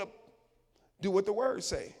don't want to do what the words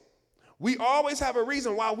say. We always have a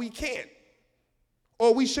reason why we can't,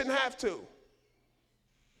 or we shouldn't have to.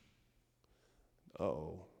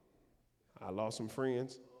 Uh-oh, I lost some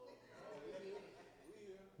friends.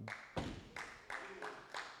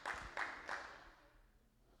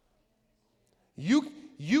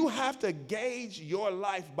 You have to gauge your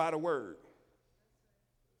life by the word,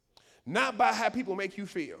 not by how people make you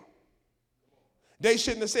feel. They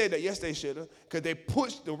shouldn't have said that. Yes, they should have, because they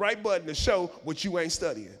pushed the right button to show what you ain't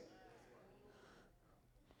studying.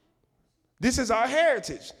 This is our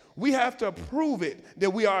heritage. We have to prove it that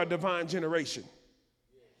we are a divine generation,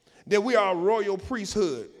 that we are a royal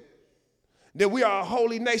priesthood, that we are a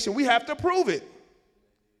holy nation. We have to prove it.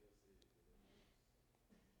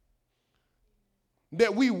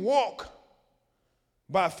 That we walk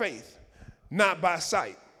by faith, not by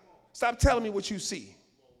sight. Stop telling me what you see.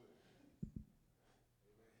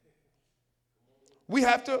 We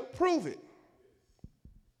have to prove it.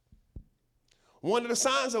 One of the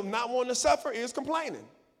signs of not wanting to suffer is complaining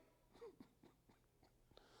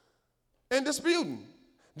and disputing.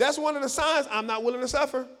 That's one of the signs I'm not willing to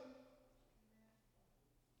suffer.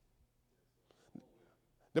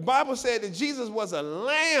 The Bible said that Jesus was a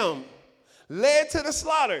lamb led to the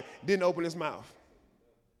slaughter, didn't open his mouth.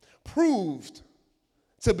 Proved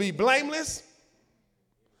to be blameless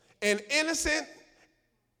and innocent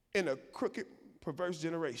in a crooked, perverse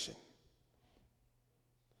generation.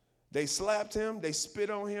 They slapped him, they spit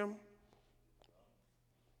on him,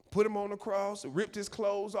 put him on the cross, ripped his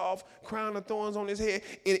clothes off, crown of thorns on his head.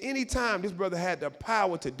 And any time this brother had the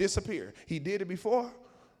power to disappear. He did it before.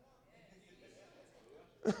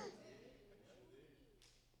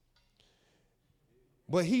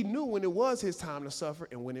 But he knew when it was his time to suffer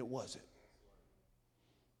and when it wasn't.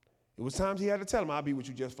 It was times he had to tell him, I'll be with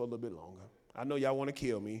you just for a little bit longer. I know y'all want to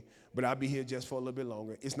kill me, but I'll be here just for a little bit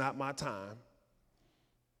longer. It's not my time.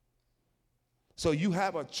 So you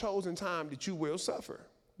have a chosen time that you will suffer.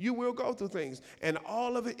 You will go through things. And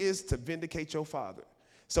all of it is to vindicate your father.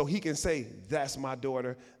 So he can say, that's my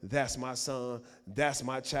daughter, that's my son, that's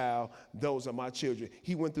my child, those are my children.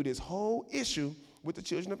 He went through this whole issue with the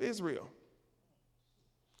children of Israel.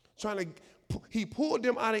 He pulled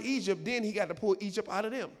them out of Egypt, then he got to pull Egypt out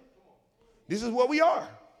of them. This is what we are.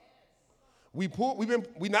 We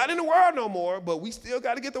not in the world no more, but we still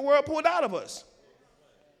got to get the world pulled out of us.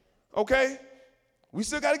 Okay? We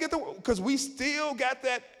still got to get because we still got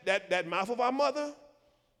that mouth of our mother,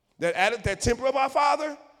 that temper of our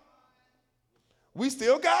father. We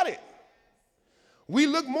still got it. We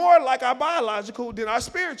look more like our biological than our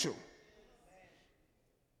spiritual.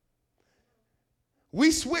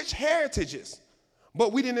 We switch heritages,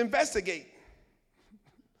 but we didn't investigate.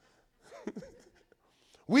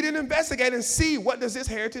 We didn't investigate and see what does this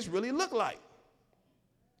heritage really look like.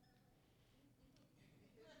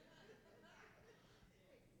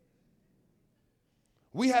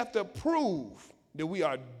 We have to prove that we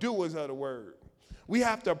are doers of the word. We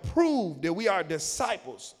have to prove that we are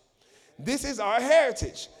disciples. This is our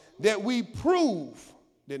heritage, that we prove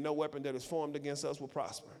that no weapon that is formed against us will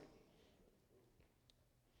prosper.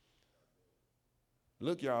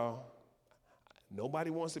 Look, y'all,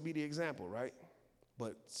 nobody wants to be the example, right?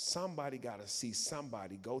 But somebody got to see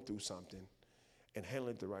somebody go through something and handle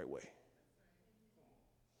it the right way.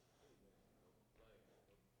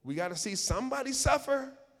 We got to see somebody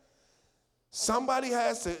suffer. Somebody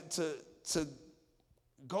has to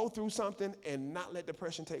go through something and not let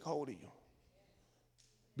depression take hold of you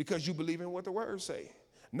because you believe in what the words say.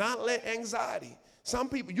 Not let anxiety. Some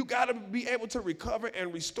people, you got to be able to recover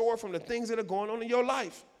and restore from the things that are going on in your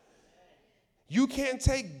life. You can't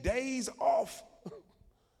take days off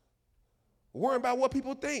worrying about what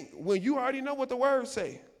people think when you already know what the words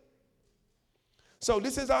say. So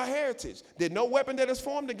this is our heritage, that no weapon that is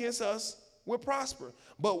formed against us will prosper.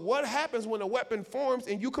 But what happens when a weapon forms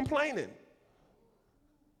and you complaining?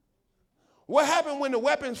 What happens when the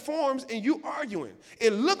weapon forms and you arguing?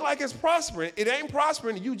 It look like it's prospering. It ain't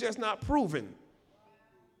prospering. You just not proving.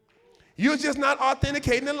 You're just not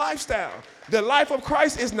authenticating the lifestyle. The life of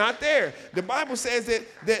Christ is not there. The Bible says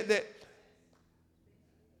that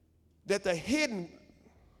the hidden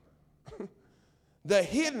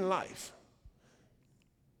life,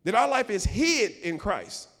 that our life is hid in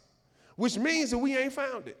Christ, which means that we ain't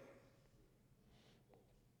found it.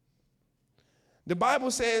 The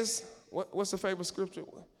Bible says, what's the favorite scripture?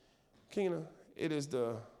 Kina, it is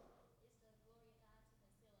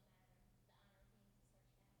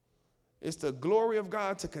it's the glory of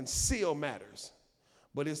God to conceal matters,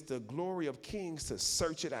 but it's the glory of kings to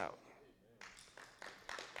search it out.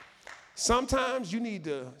 Sometimes you need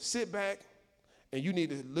to sit back and you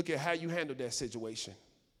need to look at how you handled that situation.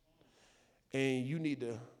 And you need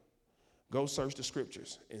to go search the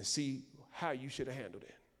scriptures and see how you should have handled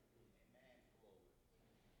it.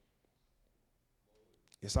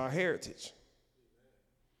 It's our heritage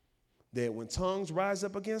that when tongues rise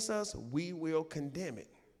up against us, we will condemn it.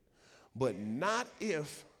 But not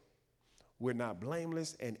if we're not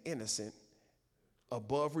blameless and innocent,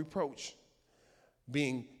 above reproach,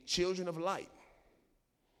 being children of light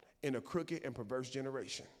in a crooked and perverse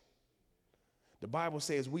generation. The Bible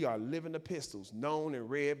says we are living epistles, known and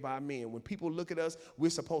read by men. When people look at us, we're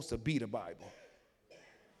supposed to be the Bible.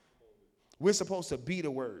 We're supposed to be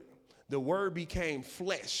the word. The word became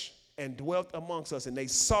flesh and dwelt amongst us, and they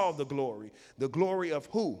saw the glory. The glory of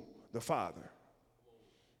who? The Father.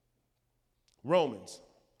 Romans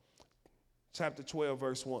chapter 12,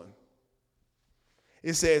 verse 1.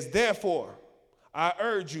 It says, therefore, I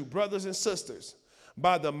urge you, brothers and sisters,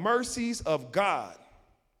 by the mercies of God,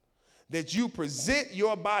 that you present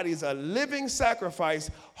your bodies a living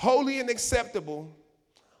sacrifice, holy and acceptable.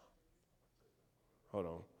 Hold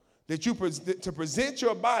on. That you to present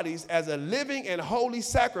your bodies as a living and holy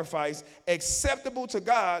sacrifice, acceptable to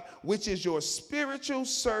God, which is your spiritual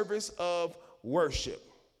service of worship.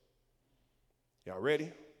 Y'all ready?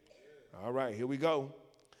 All right, here we go.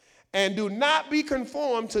 And do not be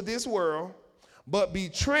conformed to this world, but be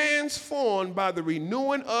transformed by the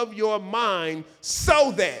renewing of your mind,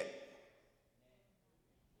 so that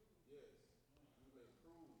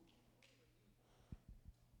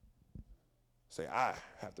say, I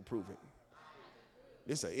have to prove it.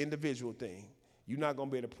 It's an individual thing. You're not going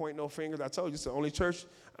to be able to point no fingers. I told you, it's the only church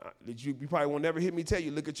that you probably won't never hear me tell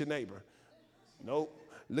you, look at your neighbor. Nope.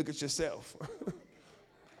 Look at yourself.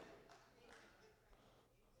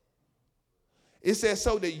 It says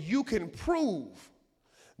so that you can prove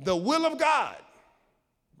the will of God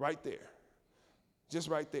right there. Just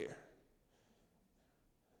right there.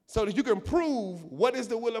 So that you can prove what is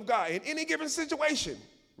the will of God. In any given situation,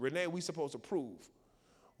 Renee, we're supposed to prove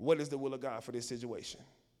what is the will of God for this situation.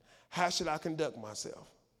 How should I conduct myself?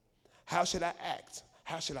 How should I act?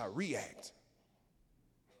 How should I react?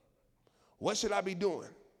 What should I be doing?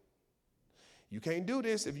 You can't do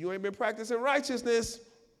this if you ain't been practicing righteousness.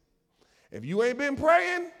 If you ain't been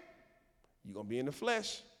praying, you're going to be in the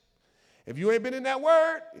flesh. If you ain't been in that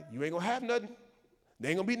word, you ain't going to have nothing.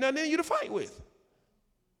 There ain't going to be nothing in you to fight with.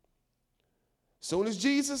 Soon as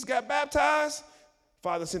Jesus got baptized,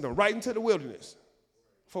 Father sent him right into the wilderness.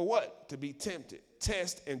 For what? To be tempted,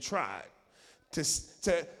 tested, and tried.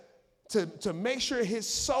 To make sure his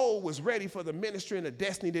soul was ready for the ministry and the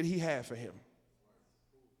destiny that he had for him.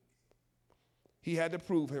 He had to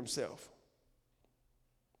prove himself.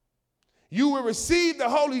 You will receive the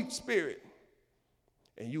Holy Spirit,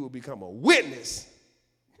 and you will become a witness.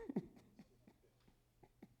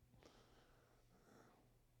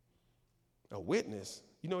 A witness?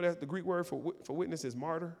 You know that the Greek word for witness is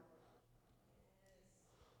martyr?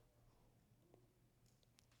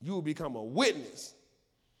 You will become a witness.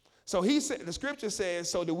 So he said, the scripture says,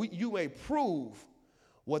 so that you may prove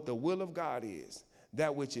what the will of God is.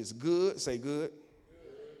 That which is good, say good,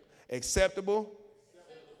 acceptable,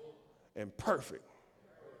 and perfect.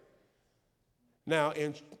 Now,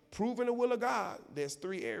 in proving the will of God, there's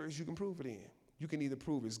 3 areas you can prove it in. You can either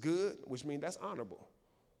prove it's good, which means that's honorable.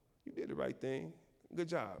 You did the right thing. Good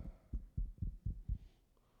job.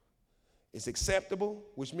 It's acceptable,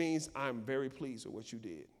 which means I'm very pleased with what you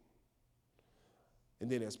did. And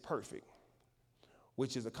then there's perfect,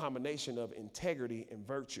 which is a combination of integrity and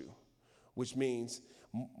virtue, which means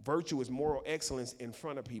virtue is moral excellence in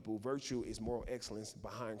front of people. Virtue is moral excellence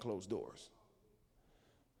behind closed doors.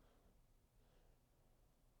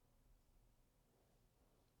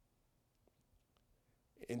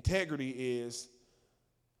 Integrity is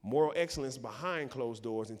moral excellence behind closed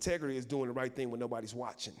doors. Integrity is doing the right thing when nobody's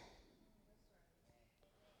watching.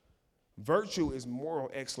 Virtue is moral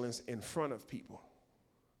excellence in front of people.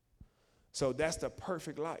 So that's the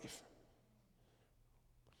perfect life.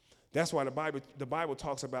 That's why the Bible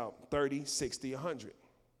talks about 30, 60, 100.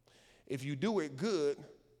 If you do it good,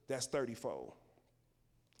 that's 30-fold.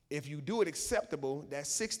 If you do it acceptable, that's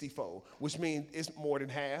 60-fold, which means it's more than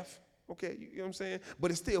half. Okay, you know what I'm saying?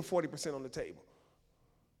 But it's still 40% on the table.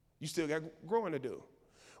 You still got growing to do.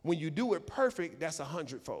 When you do it perfect, that's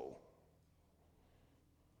 100-fold.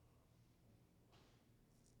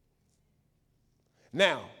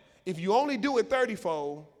 Now, if you only do it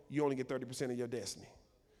 30-fold, you only get 30% of your destiny.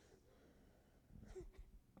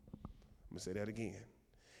 I'm going to say that again.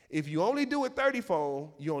 If you only do it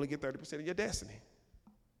 30-fold, you only get 30% of your destiny.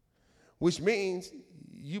 Which means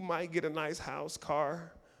you might get a nice house,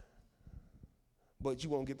 car, but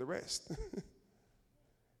you won't get the rest.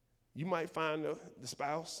 You might find the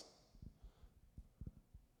spouse,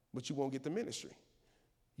 but you won't get the ministry.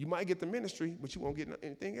 You might get the ministry, but you won't get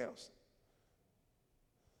anything else.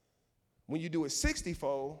 When you do it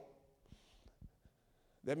 60-fold,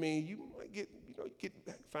 that means you might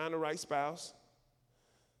find the right spouse,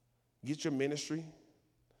 get your ministry,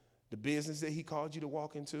 the business that he called you to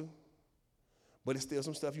walk into, but it's still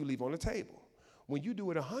some stuff you leave on the table. When you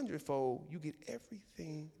do it 100-fold, you get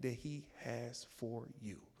everything that he has for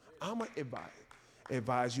you. I'm going to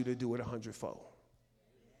advise you to do it 100-fold.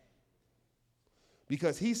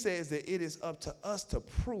 Because he says that it is up to us to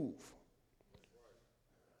prove.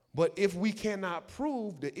 But if we cannot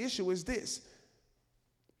prove, the issue is this.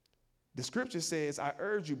 The scripture says, I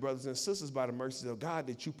urge you, brothers and sisters, by the mercies of God,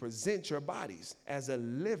 that you present your bodies as a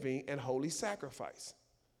living and holy sacrifice.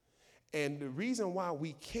 And the reason why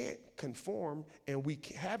we can't conform and we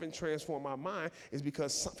haven't transformed our mind is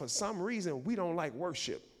because for some reason we don't like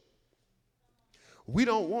worship. We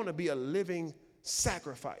don't want to be a living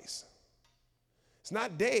sacrifice. It's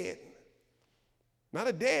not dead, not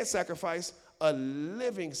a dead sacrifice, a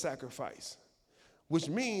living sacrifice, which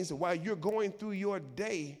means while you're going through your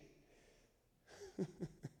day,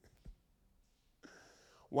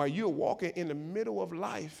 while you're walking in the middle of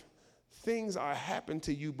life, things are happening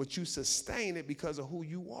to you, but you sustain it because of who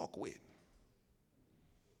you walk with.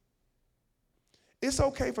 It's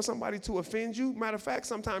okay for somebody to offend you. Matter of fact,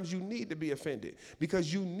 sometimes you need to be offended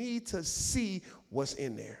because you need to see what's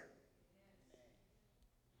in there.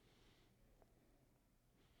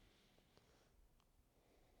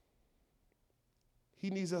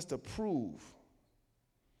 He needs us to prove,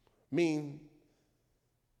 to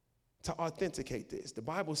authenticate this. The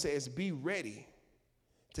Bible says, be ready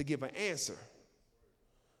to give an answer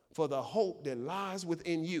for the hope that lies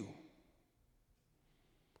within you.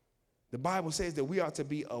 The Bible says that we are to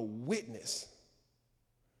be a witness.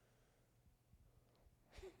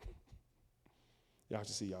 Y'all should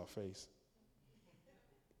see y'all face.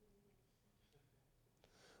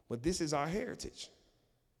 But this is our heritage.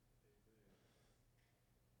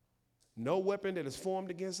 No weapon that is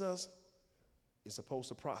formed against us is supposed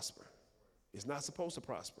to prosper. It's not supposed to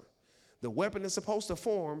prosper. The weapon is supposed to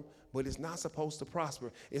form, but it's not supposed to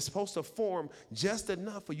prosper. It's supposed to form just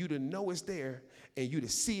enough for you to know it's there and you to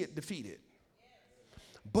see it defeated.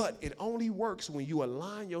 But it only works when you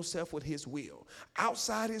align yourself with his will.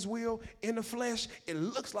 Outside his will, in the flesh, it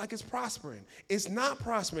looks like it's prospering. It's not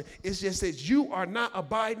prospering. It's just that you are not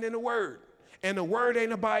abiding in the word. And the word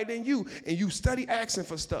ain't abiding in you. And you study asking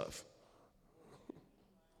for stuff.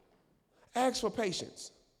 Ask for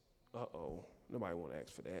patience. Uh-oh. Nobody want to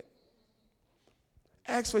ask for that.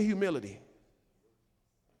 Ask for humility.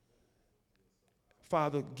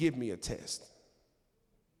 Father, give me a test.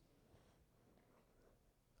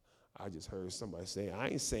 I just heard somebody say, I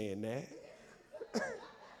ain't saying that.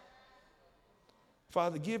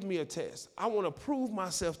 Father, give me a test. I want to prove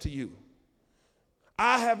myself to you.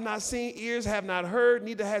 I have not seen, ears have not heard,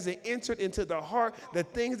 neither has it entered into the heart the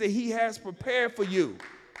things that he has prepared for you.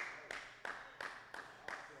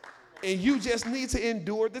 And you just need to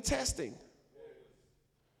endure the testing.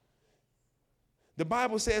 The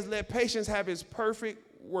Bible says, let patience have its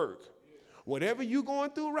perfect work. Whatever you're going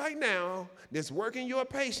through right now that's working your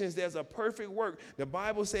patience, there's a perfect work. The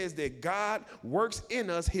Bible says that God works in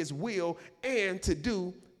us his will and to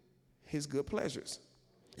do his good pleasures.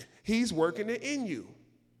 He's working it in you.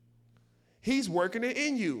 He's working it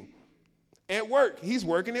in you. At work, he's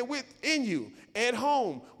working it within you. At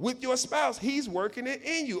home, with your spouse, he's working it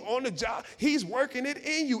in you. On the job, he's working it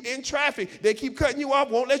in you. In traffic, they keep cutting you off,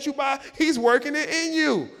 won't let you by. He's working it in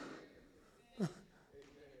you.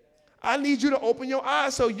 I need you to open your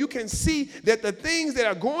eyes so you can see that the things that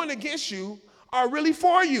are going against you are really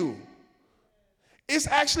for you. It's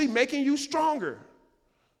actually making you stronger.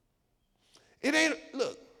 It ain't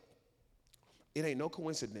no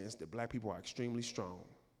coincidence that black people are extremely strong.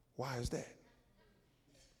 Why is that?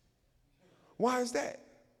 Why is that?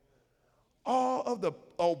 All of the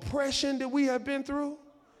oppression that we have been through.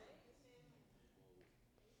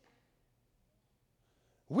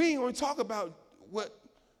 We ain't going to talk about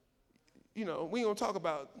we ain't going to talk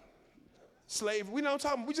about slavery. We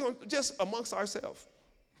just amongst ourselves.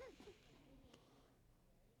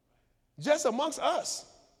 Just amongst us.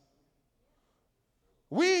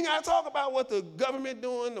 We ain't got to talk about what the government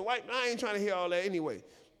doing, I ain't trying to hear all that anyway.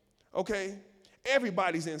 Okay?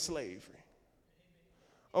 Everybody's in slavery.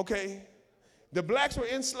 Okay? The blacks were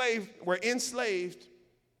enslaved,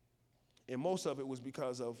 and most of it was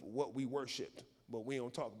because of what we worshiped, but we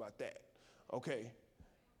don't talk about that. Okay?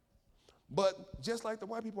 But just like the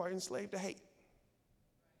white people are enslaved to hate.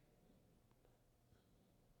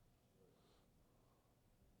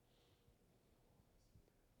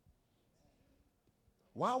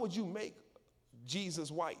 Why would you make Jesus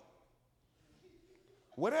white?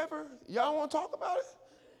 Whatever. Y'all want to talk about it?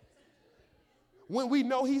 When we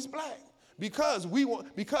know he's black. Because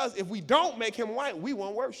if we don't make him white, we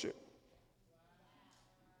won't worship.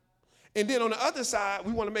 And then on the other side,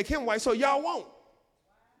 we want to make him white, so y'all won't.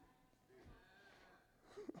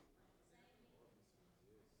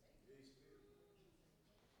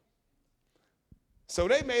 So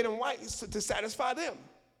they made him white to satisfy them.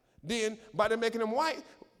 Then, by them making him white,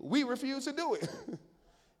 we refuse to do it.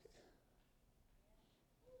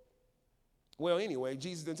 Well, anyway,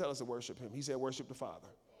 Jesus didn't tell us to worship him. He said worship the Father.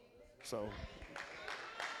 So,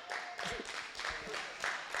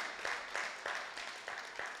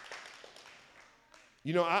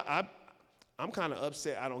 I'm kind of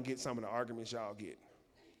upset I don't get some of the arguments y'all get.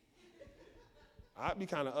 I'd be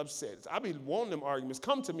kind of upset. I'd be wanting them arguments.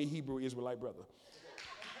 Come to me, Hebrew Israelite brother.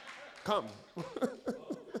 Come.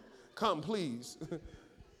 Come, please.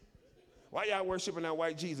 Why y'all worshiping that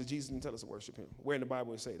white Jesus? Jesus didn't tell us to worship him. Where in the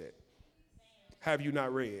Bible does it say that? Have you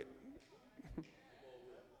not read?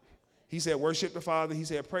 He said, worship the Father. He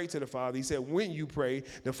said, pray to the Father. He said, when you pray,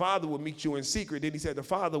 the Father will meet you in secret. Then he said, the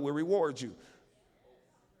Father will reward you.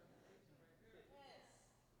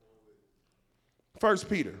 1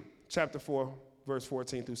 Peter chapter 4, verse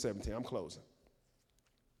 14 through 17. I'm closing.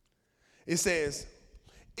 It says,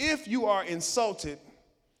 if you are insulted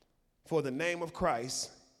for the name of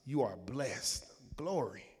Christ, you are blessed.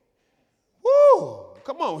 Glory. Woo!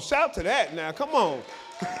 Come on, shout to that now. Come on.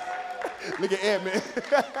 Look at Ed, man.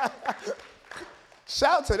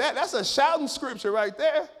 Shout to that. That's a shouting scripture right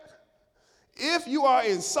there. If you are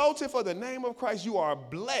insulted for the name of Christ, you are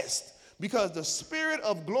blessed because the Spirit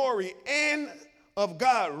of glory and of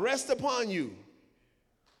God rests upon you.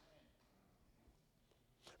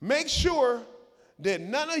 Make sure that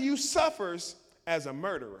none of you suffers as a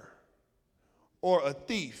murderer or a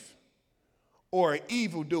thief or an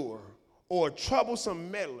evildoer or a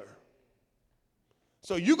troublesome meddler.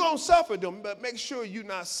 So you're going to suffer them, but make sure you're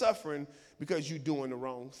not suffering because you're doing the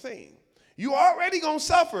wrong thing. You already going to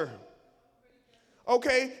suffer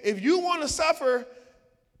Okay, if you want to suffer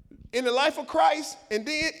in the life of Christ and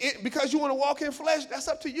then because you want to walk in flesh, that's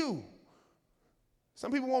up to you.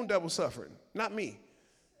 Some people want double suffering, not me.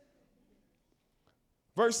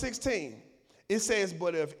 Verse 16, it says,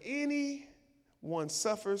 but if anyone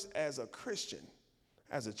suffers as a Christian,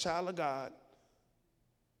 as a child of God,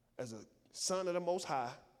 as a son of the Most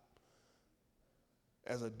High,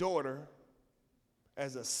 as a daughter,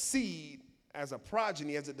 as a seed, as a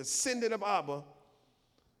progeny, as a descendant of Abba,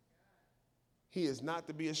 he is not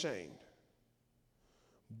to be ashamed,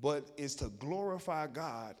 but is to glorify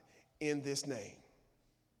God in this name.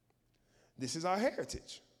 This is our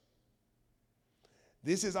heritage.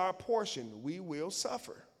 This is our portion. We will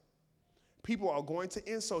suffer. People are going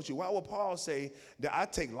to insult you. Why would Paul say that I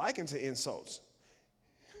take liking to insults?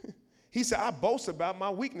 He said, I boast about my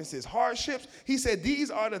weaknesses, hardships. He said, these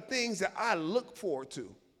are the things that I look forward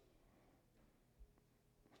to.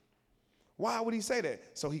 Why would he say that?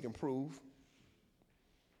 So he can prove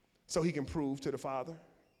to the Father,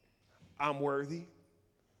 I'm worthy.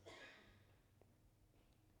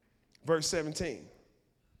 Verse 17.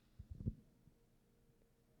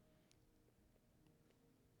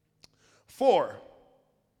 For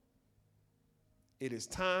it is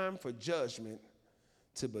time for judgment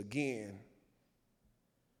to begin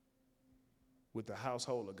with the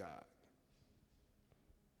household of God.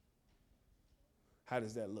 How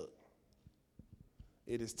does that look?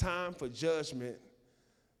 It is time for judgment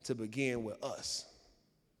to begin with us.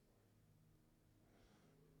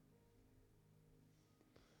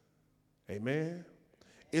 Amen.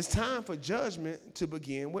 It's time for judgment to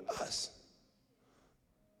begin with us.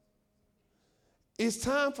 It's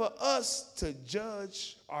time for us to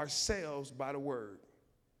judge ourselves by the word.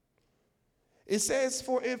 It says,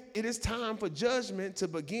 for if it is time for judgment to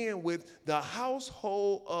begin with the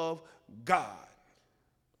household of God,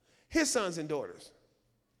 his sons and daughters.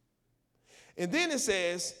 And then it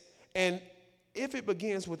says, and if it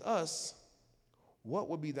begins with us, what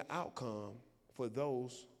would be the outcome for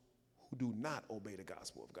those who do not obey the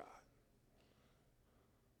gospel of God?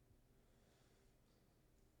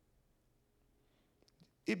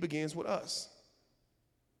 It begins with us.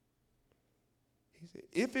 He said,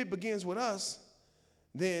 if it begins with us,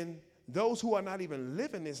 then those who are not even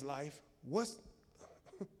living this life,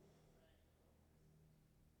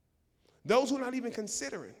 those who are not even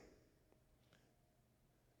considering,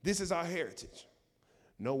 this is our heritage.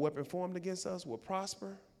 No weapon formed against us will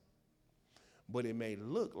prosper, but it may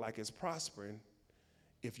look like it's prospering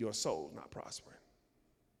if your soul's not prospering.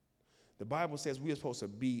 The Bible says we are supposed to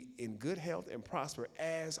be in good health and prosper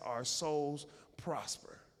as our souls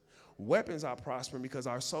prosper. Weapons are prospering because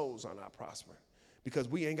our souls are not prospering, because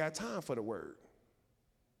we ain't got time for the word.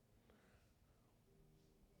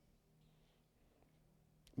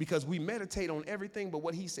 Because we meditate on everything but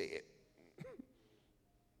what he said.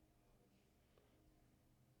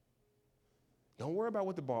 Don't worry about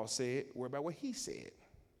what the boss said. Worry about what he said.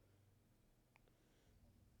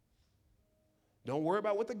 Don't worry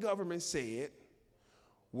about what the government said.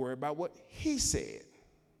 Worry about what he said.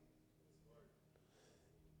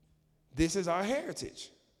 This is our heritage.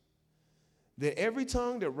 That every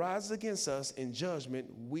tongue that rises against us in judgment,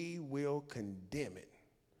 we will condemn it.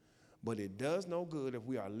 But it does no good if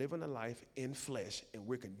we are living a life in flesh and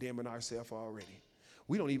we're condemning ourselves already.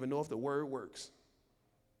 We don't even know if the word works.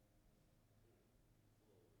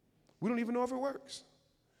 We don't even know if it works.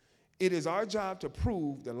 It is our job to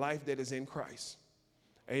prove the life that is in Christ.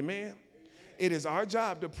 Amen. It is our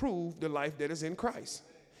job to prove the life that is in Christ.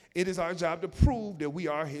 It is our job to prove that we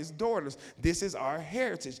are his daughters. This is our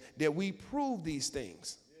heritage, that we prove these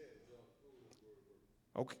things.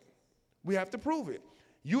 Okay. We have to prove it.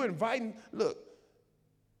 You inviting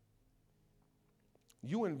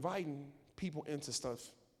people into stuff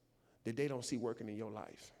that they don't see working in your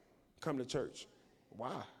life. Come to church.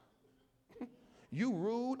 Why? You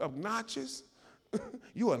rude, obnoxious,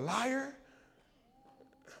 you a liar.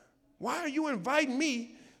 Why are you inviting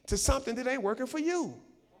me to something that ain't working for you?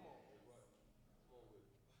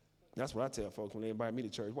 That's what I tell folks when they invite me to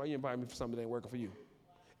church. Why you invite me for something that ain't working for you?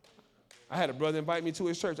 I had a brother invite me to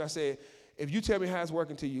his church. I said, if you tell me how it's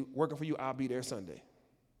working for you, I'll be there Sunday.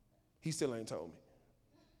 He still ain't told me.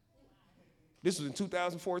 This was in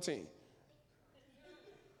 2014.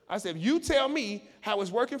 I said, if you tell me how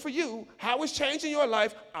it's working for you, how it's changing your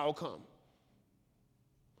life, I'll come.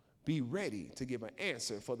 Be ready to give an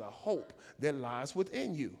answer for the hope that lies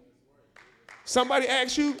within you. Somebody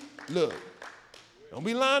asks you, look, don't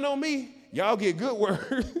be lying on me. Y'all get good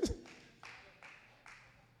words.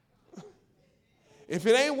 If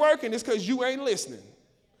it ain't working, it's because you ain't listening.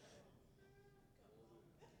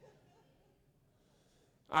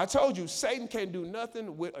 I told you, Satan can't do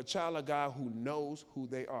nothing with a child of God who knows who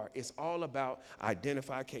they are. It's all about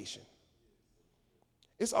identification.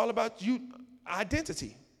 It's all about you,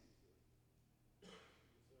 identity.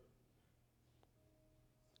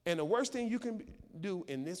 And the worst thing you can do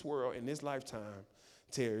in this world, in this lifetime,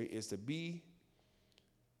 Terry, is to be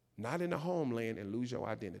not in the homeland and lose your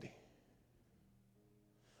identity.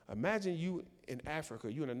 Imagine you in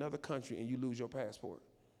Africa, you in another country, and you lose your passport.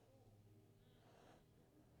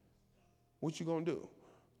 What you gonna do?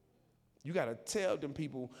 You gotta tell them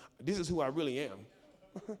people, this is who I really am.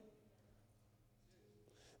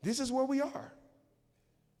 This is where we are.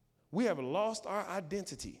 We have lost our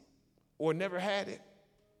identity or never had it.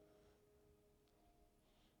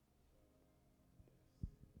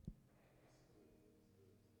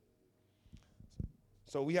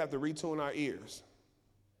 So we have to retune our ears.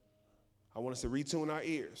 I want us to retune our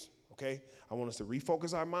ears, okay? I want us to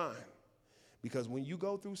refocus our mind. Because when you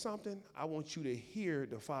go through something, I want you to hear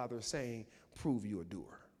the Father saying, prove you a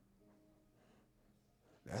doer.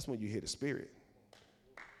 That's when you hear the Spirit.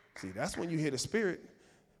 See, that's when you hear the Spirit,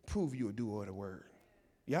 prove you a doer of the word.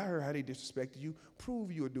 Y'all heard how they disrespected you?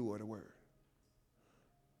 Prove you a doer of the word.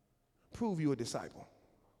 Prove you a disciple.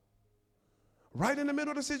 Right in the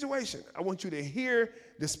middle of the situation, I want you to hear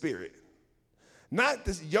the Spirit. Not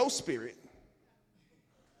your spirit.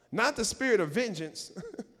 Not the spirit of vengeance.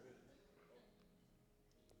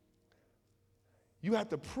 You have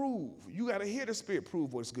to prove. You got to hear the Spirit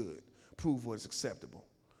prove what's good, prove what's acceptable,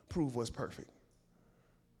 prove what's perfect.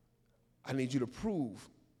 I need you to prove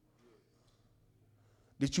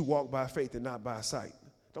that you walk by faith and not by sight.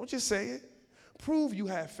 Don't just say it. Prove you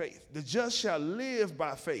have faith. The just shall live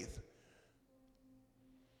by faith.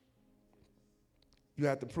 You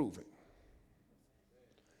have to prove it.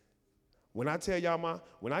 When I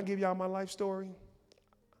give y'all my life story,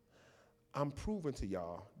 I'm proving to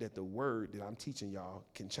y'all that the word that I'm teaching y'all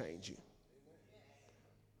can change you.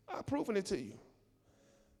 I'm proving it to you.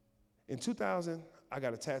 In 2000, I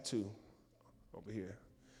got a tattoo over here.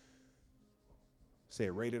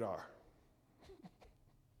 Said rated R.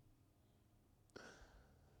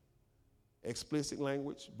 Explicit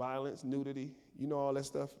language, violence, nudity, you know all that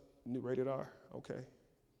stuff, rated R, okay.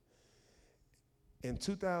 In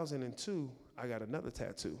 2002, I got another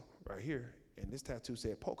tattoo right here, and this tattoo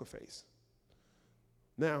said poker face.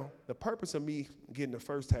 Now, the purpose of me getting the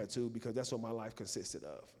first tattoo, because that's what my life consisted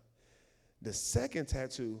of. The second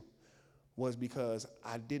tattoo was because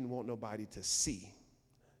I didn't want nobody to see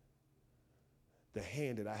the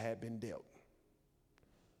hand that I had been dealt.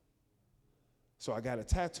 So I got a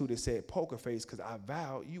tattoo that said poker face because I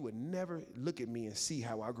vowed you would never look at me and see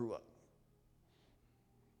how I grew up.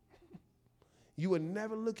 You would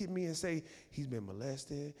never look at me and say, he's been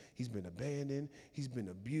molested, he's been abandoned, he's been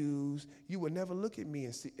abused. You would never look at me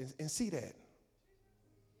and see that.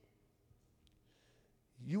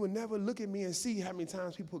 You would never look at me and see how many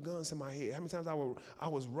times people put guns in my head, how many times I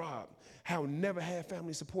was robbed, how I never had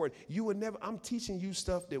family support. You would never, I'm teaching you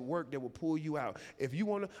stuff that work that will pull you out. If you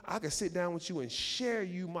want to, I can sit down with you and share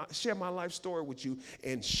my life story with you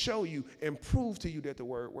and show you and prove to you that the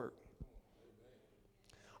word works.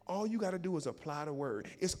 All you got to do is apply the word.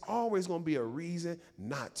 It's always going to be a reason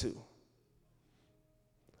not to.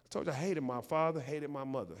 I told you I hated my father, hated my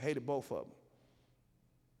mother, hated both of them.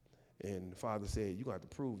 And the father said, you're going to have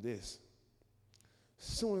to prove this. As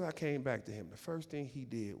soon as I came back to him, the first thing he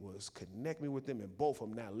did was connect me with them, and both of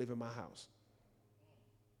them now live in my house.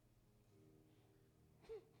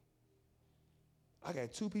 I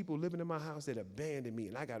got 2 people living in my house that abandoned me,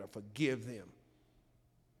 and I got to forgive them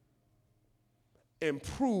and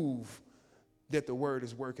prove that the word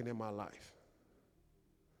is working in my life.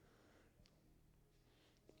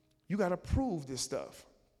 You got to prove this stuff.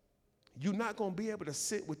 You're not going to be able to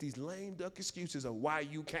sit with these lame duck excuses of why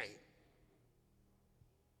you can't.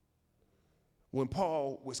 When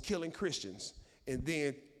Paul was killing Christians and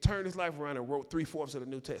then turned his life around and wrote 3/4 of the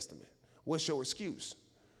New Testament, what's your excuse?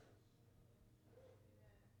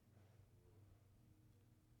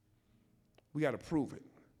 We got to prove it.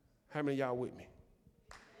 How many of y'all with me?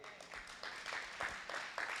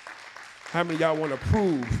 How many of y'all want to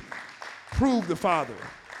prove the Father?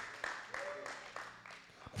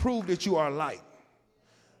 Prove that you are light.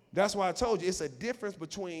 That's why I told you it's a difference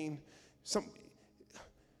between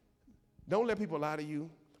don't let people lie to you.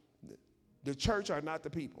 The church are not the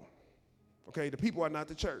people. Okay, the people are not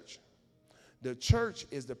the church. The church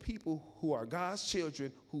is the people who are God's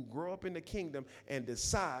children who grow up in the kingdom and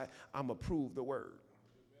decide, I'm going to prove the word.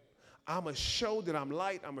 I'm going to show that I'm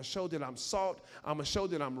light. I'm going to show that I'm salt. I'm going to show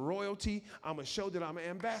that I'm royalty. I'm going to show that I'm an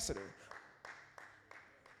ambassador.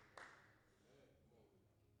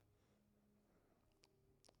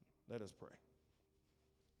 Let us pray.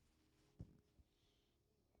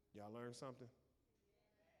 Y'all learned something?